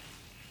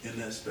in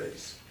that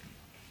space.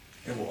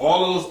 And where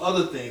all of those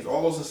other things,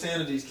 all those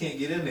insanities can't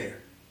get in there.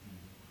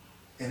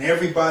 And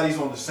everybody's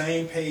on the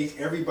same page,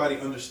 everybody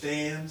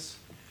understands.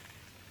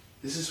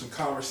 This is some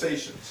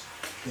conversations.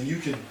 And you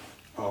can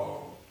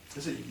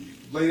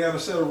lay down a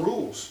set of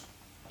rules.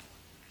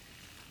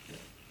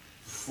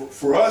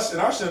 For us in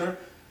our center,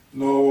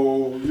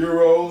 no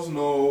Euros,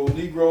 no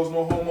Negroes,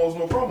 no homos,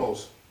 no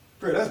promos.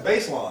 Great, that's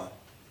baseline.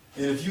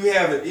 And if you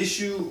have an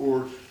issue,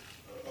 or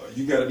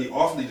you got to be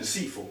awfully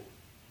deceitful.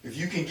 If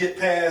you can get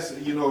past,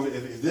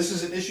 if this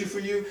is an issue for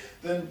you,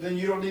 then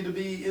you don't need to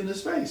be in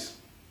this space.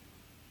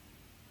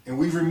 And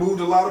we've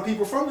removed a lot of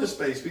people from this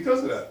space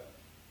because of that.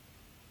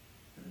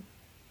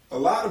 A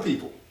lot of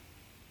people.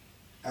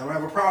 I don't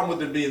have a problem with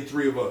there being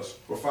 3 of us,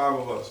 or 5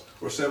 of us,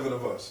 or 7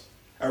 of us.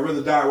 I'd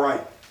rather die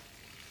right.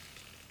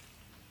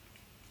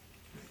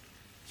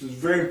 So it's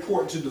very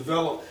important to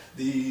develop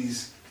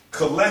these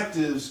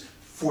collectives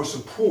for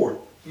support.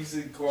 You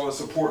can call it a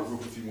support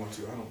group if you want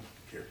to. I don't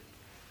care.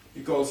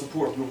 You call it a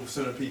support group of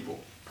centered people.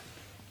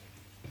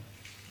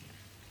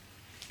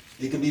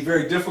 It can be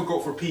very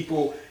difficult for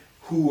people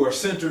who are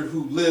centered,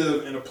 who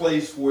live in a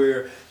place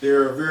where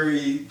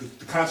the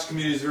conscious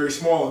community is very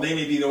small and they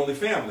may be the only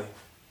family.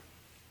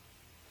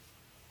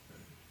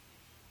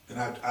 And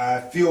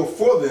I feel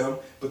for them,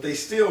 but they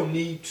still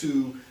need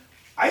to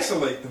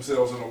isolate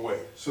themselves in a way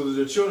so that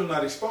their children are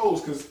not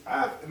exposed. Because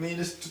I mean,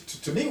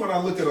 to me, when I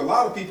look at a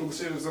lot of people who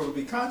consider themselves to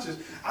be conscious,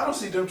 I don't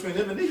see a difference between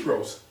them and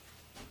Negroes.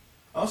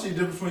 I don't see a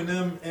difference between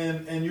them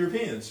and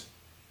Europeans,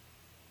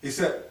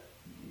 except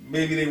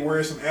maybe they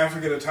wear some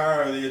African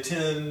attire, or they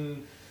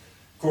attend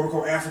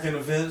quote-unquote African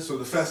events or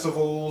the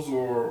festivals,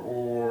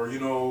 or you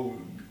know,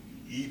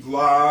 eat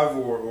live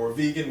or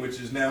vegan, which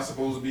is now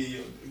supposed to be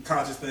a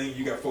conscious thing.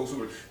 You got folks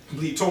who are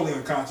totally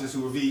unconscious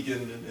who are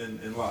vegan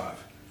and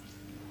live.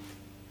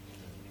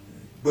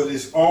 But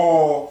it's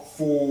all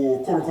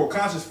for quote-unquote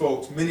conscious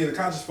folks. Many of the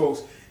conscious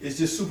folks, it's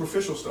just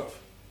superficial stuff.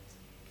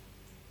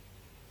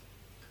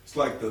 It's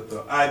like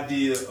the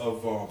idea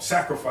of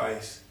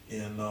sacrifice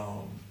in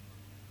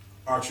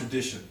our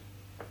tradition.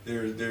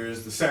 There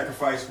is the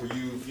sacrifice where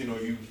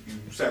you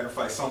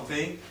sacrifice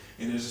something,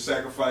 and there's a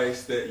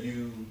sacrifice that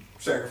you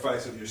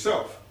sacrifice of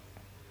yourself.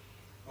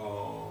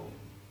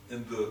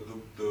 And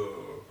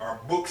our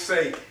books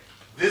say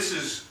this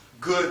is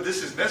good,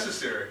 this is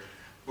necessary,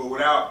 but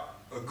without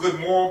a good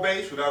moral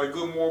base, without a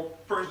good moral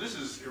person, this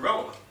is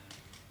irrelevant.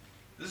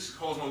 This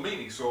holds no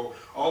meaning. So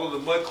all of the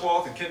mud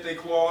cloth and kente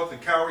cloth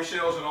and cowrie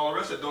shells and all the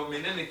rest of it don't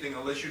mean anything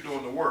unless you're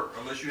doing the work,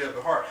 unless you have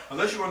the heart,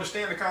 unless you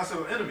understand the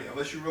concept of enemy,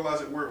 unless you realize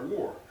that we're at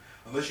war,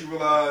 unless you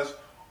realize,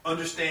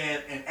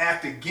 understand, and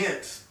act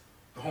against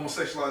the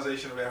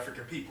homosexualization of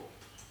African people.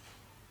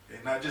 Okay?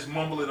 Not just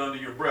mumble it under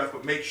your breath,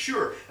 but make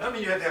sure. I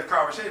mean, you have to have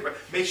conversation, but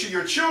make sure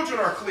your children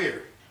are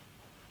clear.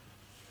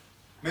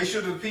 Make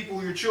sure the people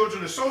who your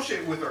children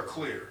associate with are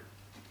clear.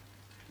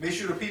 Make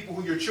sure the people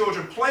who your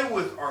children play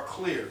with are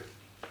clear.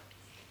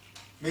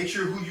 Make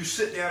sure who you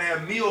sit down and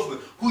have meals with,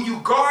 who you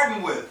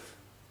garden with,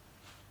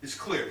 is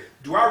clear.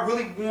 Do I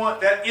really want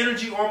that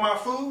energy on my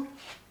food?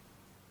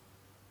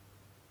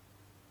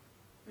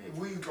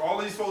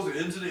 All these folks are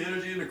into the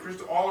energy and the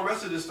crystal, all the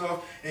rest of this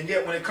stuff, and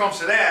yet when it comes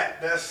to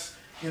that,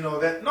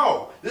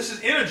 no, this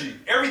is energy.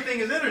 Everything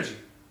is energy.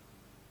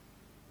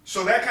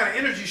 So that kind of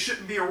energy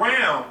shouldn't be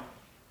around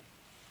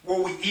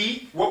what we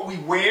eat, what we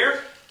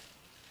wear,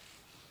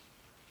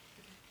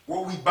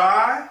 what we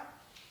buy,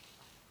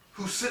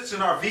 who sits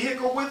in our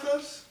vehicle with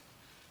us.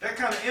 That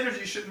kind of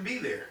energy shouldn't be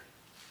there.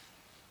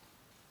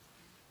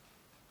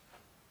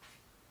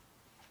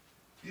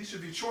 These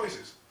should be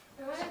choices.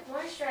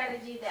 One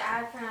strategy that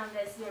I found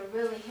that's been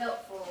really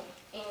helpful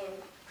in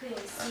putting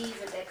seeds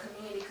of that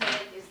community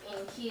collectives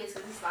in kids,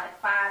 because it's like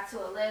 5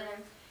 to 11,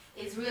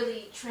 is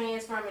really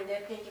transforming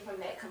their thinking from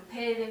that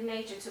competitive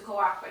nature to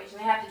cooperation.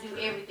 They have to do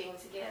everything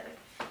together.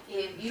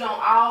 If you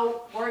don't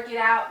all work it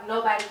out,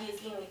 nobody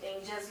gets anything.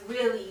 Just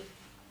really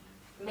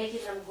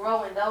making them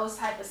grow in those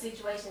type of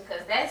situations,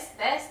 because that's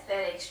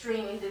that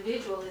extreme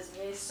individualism.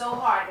 It's so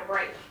hard to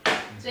break.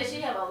 Especially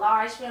if you have a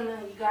large family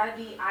and you got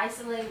to be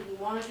isolated, you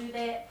want to do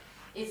that,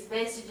 it's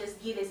best to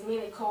just get as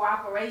many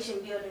cooperation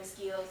building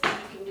skills that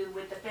you can do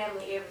with the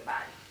family,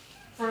 everybody.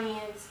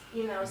 Friends,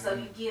 so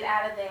you get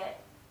out of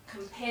that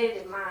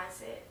competitive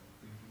mindset.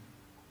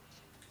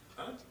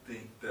 I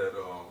think that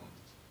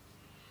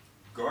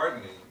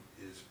gardening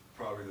is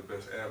probably the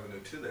best avenue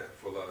to that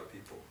for a lot of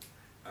people.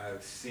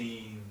 I've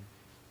seen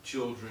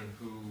children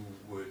who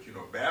would,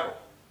 battle,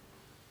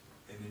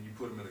 and then you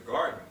put them in a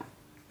garden,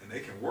 and they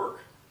can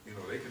work.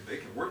 They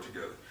can work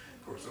together.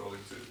 Of course,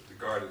 the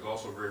garden is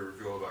also very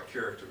revealed about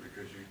character,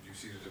 because you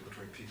see the difference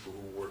between people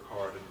who work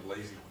hard and the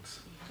lazy ones.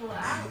 Well,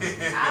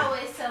 I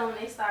always tell them,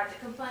 they start to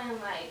complain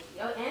like,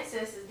 your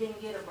ancestors didn't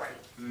get a break.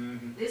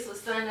 Mm-hmm. This was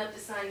sun up to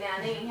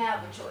sundown. They didn't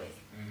have a choice.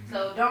 Mm-hmm.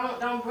 So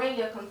don't bring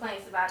your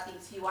complaints about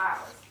these few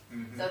hours.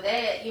 Mm-hmm. So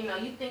that,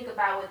 you think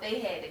about what they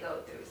had to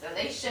go through. So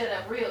they shut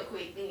up real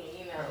quick then,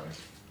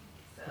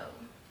 So.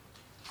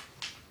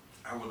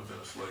 I would have been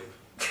a slave.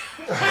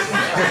 I've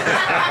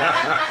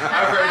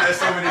heard that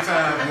so many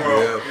times, bro.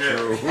 Yeah,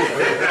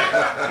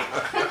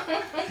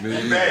 true.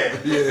 Me bad.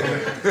 Yeah.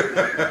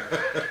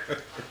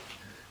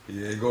 He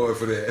ain't going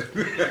for that.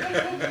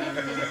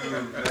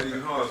 Not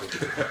even hardly.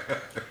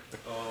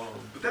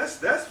 But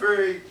that's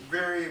very,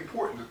 very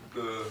important.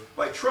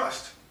 Like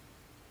trust.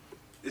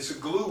 It's a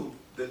glue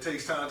that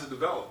takes time to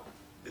develop.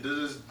 It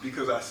isn't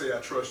because I say I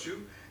trust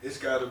you. It's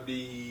got to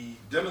be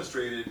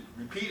demonstrated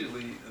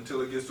repeatedly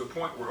until it gets to a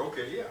point where,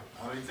 okay, yeah,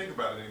 I don't even think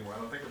about it anymore. I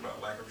don't think about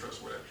lack of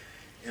trust, whatever.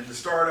 And to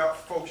start out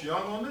folks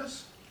young on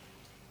this.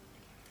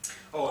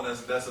 Oh, and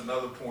that's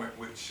another point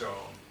which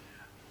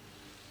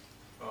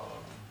I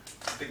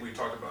think we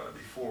talked about it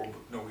before.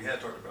 But, no, we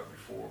had talked about it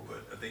before,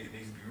 but I think it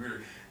needs to be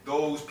really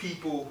those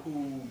people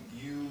who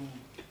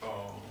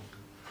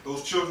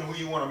those children who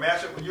you want to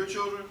match up with your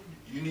children.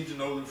 You need to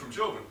know them from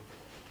children.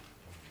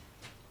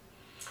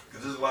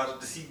 Because there's a lot of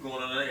deceit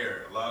going on in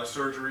there, a lot of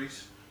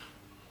surgeries,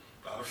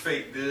 a lot of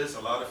fake this, a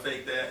lot of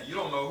fake that. You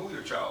don't know who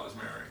your child is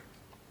marrying.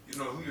 You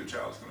don't know who your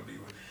child is going to be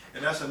with.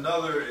 And that's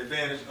another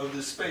advantage of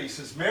this space.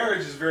 Since marriage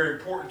is very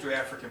important to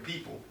African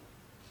people,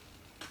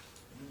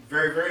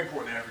 very, very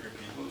important to African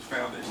people, it's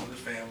foundation of the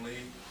family,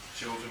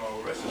 children, all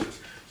the rest of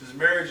this. Since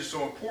marriage is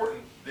so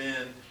important,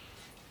 then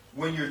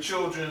when your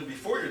children,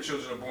 before your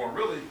children are born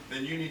really,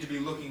 then you need to be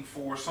looking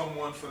for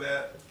someone for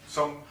that,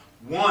 some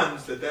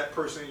ones that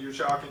person, your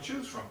child, can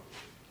choose from.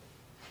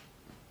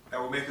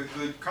 That would make a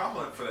good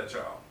compliment for that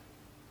child.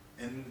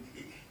 And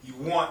you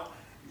want,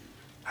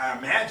 I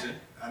imagine,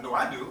 I know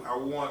I do, I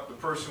want the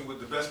person with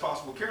the best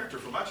possible character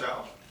for my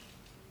child.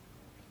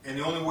 And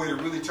the only way to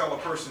really tell a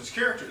person's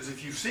character is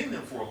if you've seen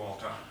them for a long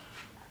time.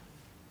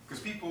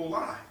 Because people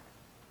lie.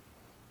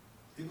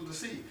 People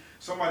deceive.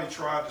 Somebody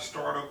tried to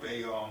start up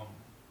a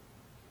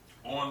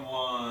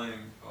online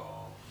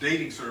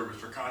dating service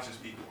for conscious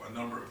people a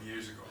number of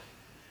years ago.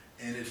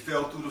 And it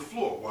fell through the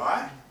floor.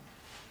 Why?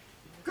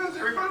 Because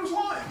everybody was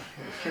lying.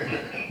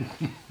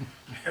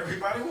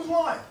 Everybody was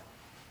lying.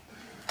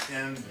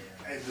 And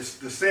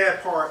the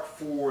sad part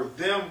for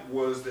them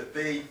was that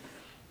they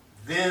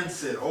then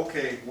said,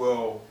 okay,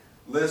 well,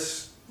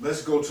 let's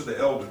go to the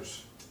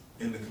elders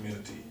in the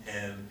community.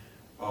 And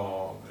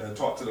I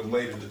talked to them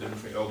later, the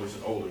difference between elders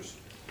and olders.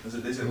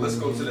 They said, let's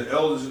go to the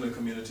elders in the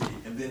community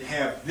and then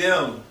have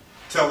them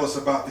tell us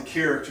about the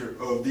character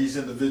of these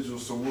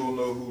individuals so we'll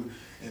know who,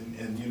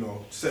 and you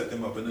know, set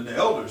them up. And then the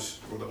elders,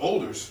 or the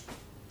elders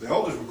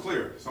were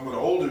clear. Some of the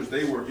elders,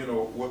 they were, you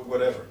know,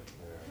 whatever,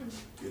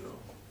 you know.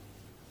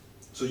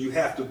 So you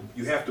have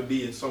to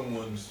be in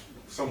someone's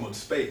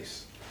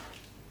space.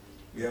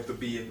 You have to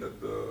be in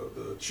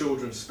the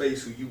children's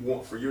space who you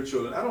want for your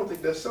children. I don't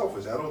think that's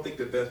selfish. I don't think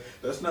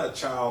that's not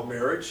child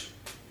marriage,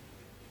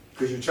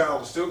 because your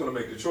child is still going to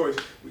make the choice.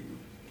 We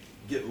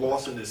get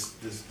lost in this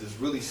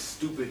really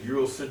stupid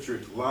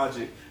Eurocentric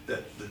logic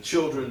that the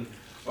children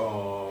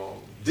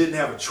didn't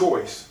have a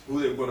choice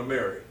who they were going to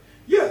marry.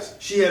 Yes,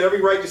 she had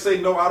every right to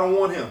say, no, I don't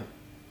want him.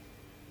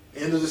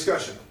 End of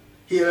discussion.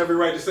 He had every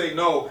right to say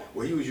no.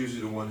 Well, he was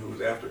usually the one who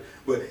was after.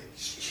 But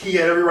he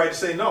had every right to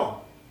say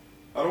no.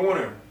 I don't want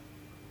him.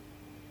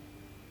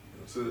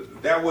 So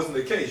that wasn't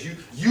the case.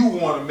 You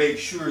want to make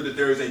sure that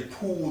there is a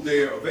pool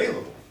there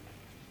available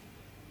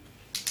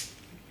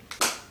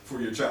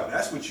for your child.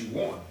 That's what you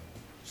want.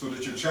 So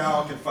that your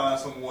child can find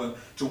someone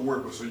to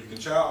work with. So your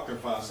child can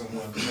find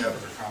someone to have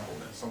as a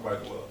compliment,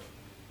 somebody to love.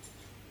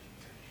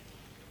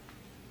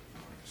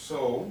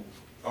 So,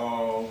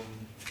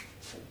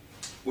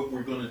 what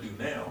we're going to do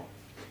now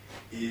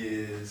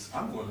is,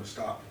 I'm going to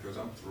stop because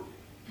I'm through.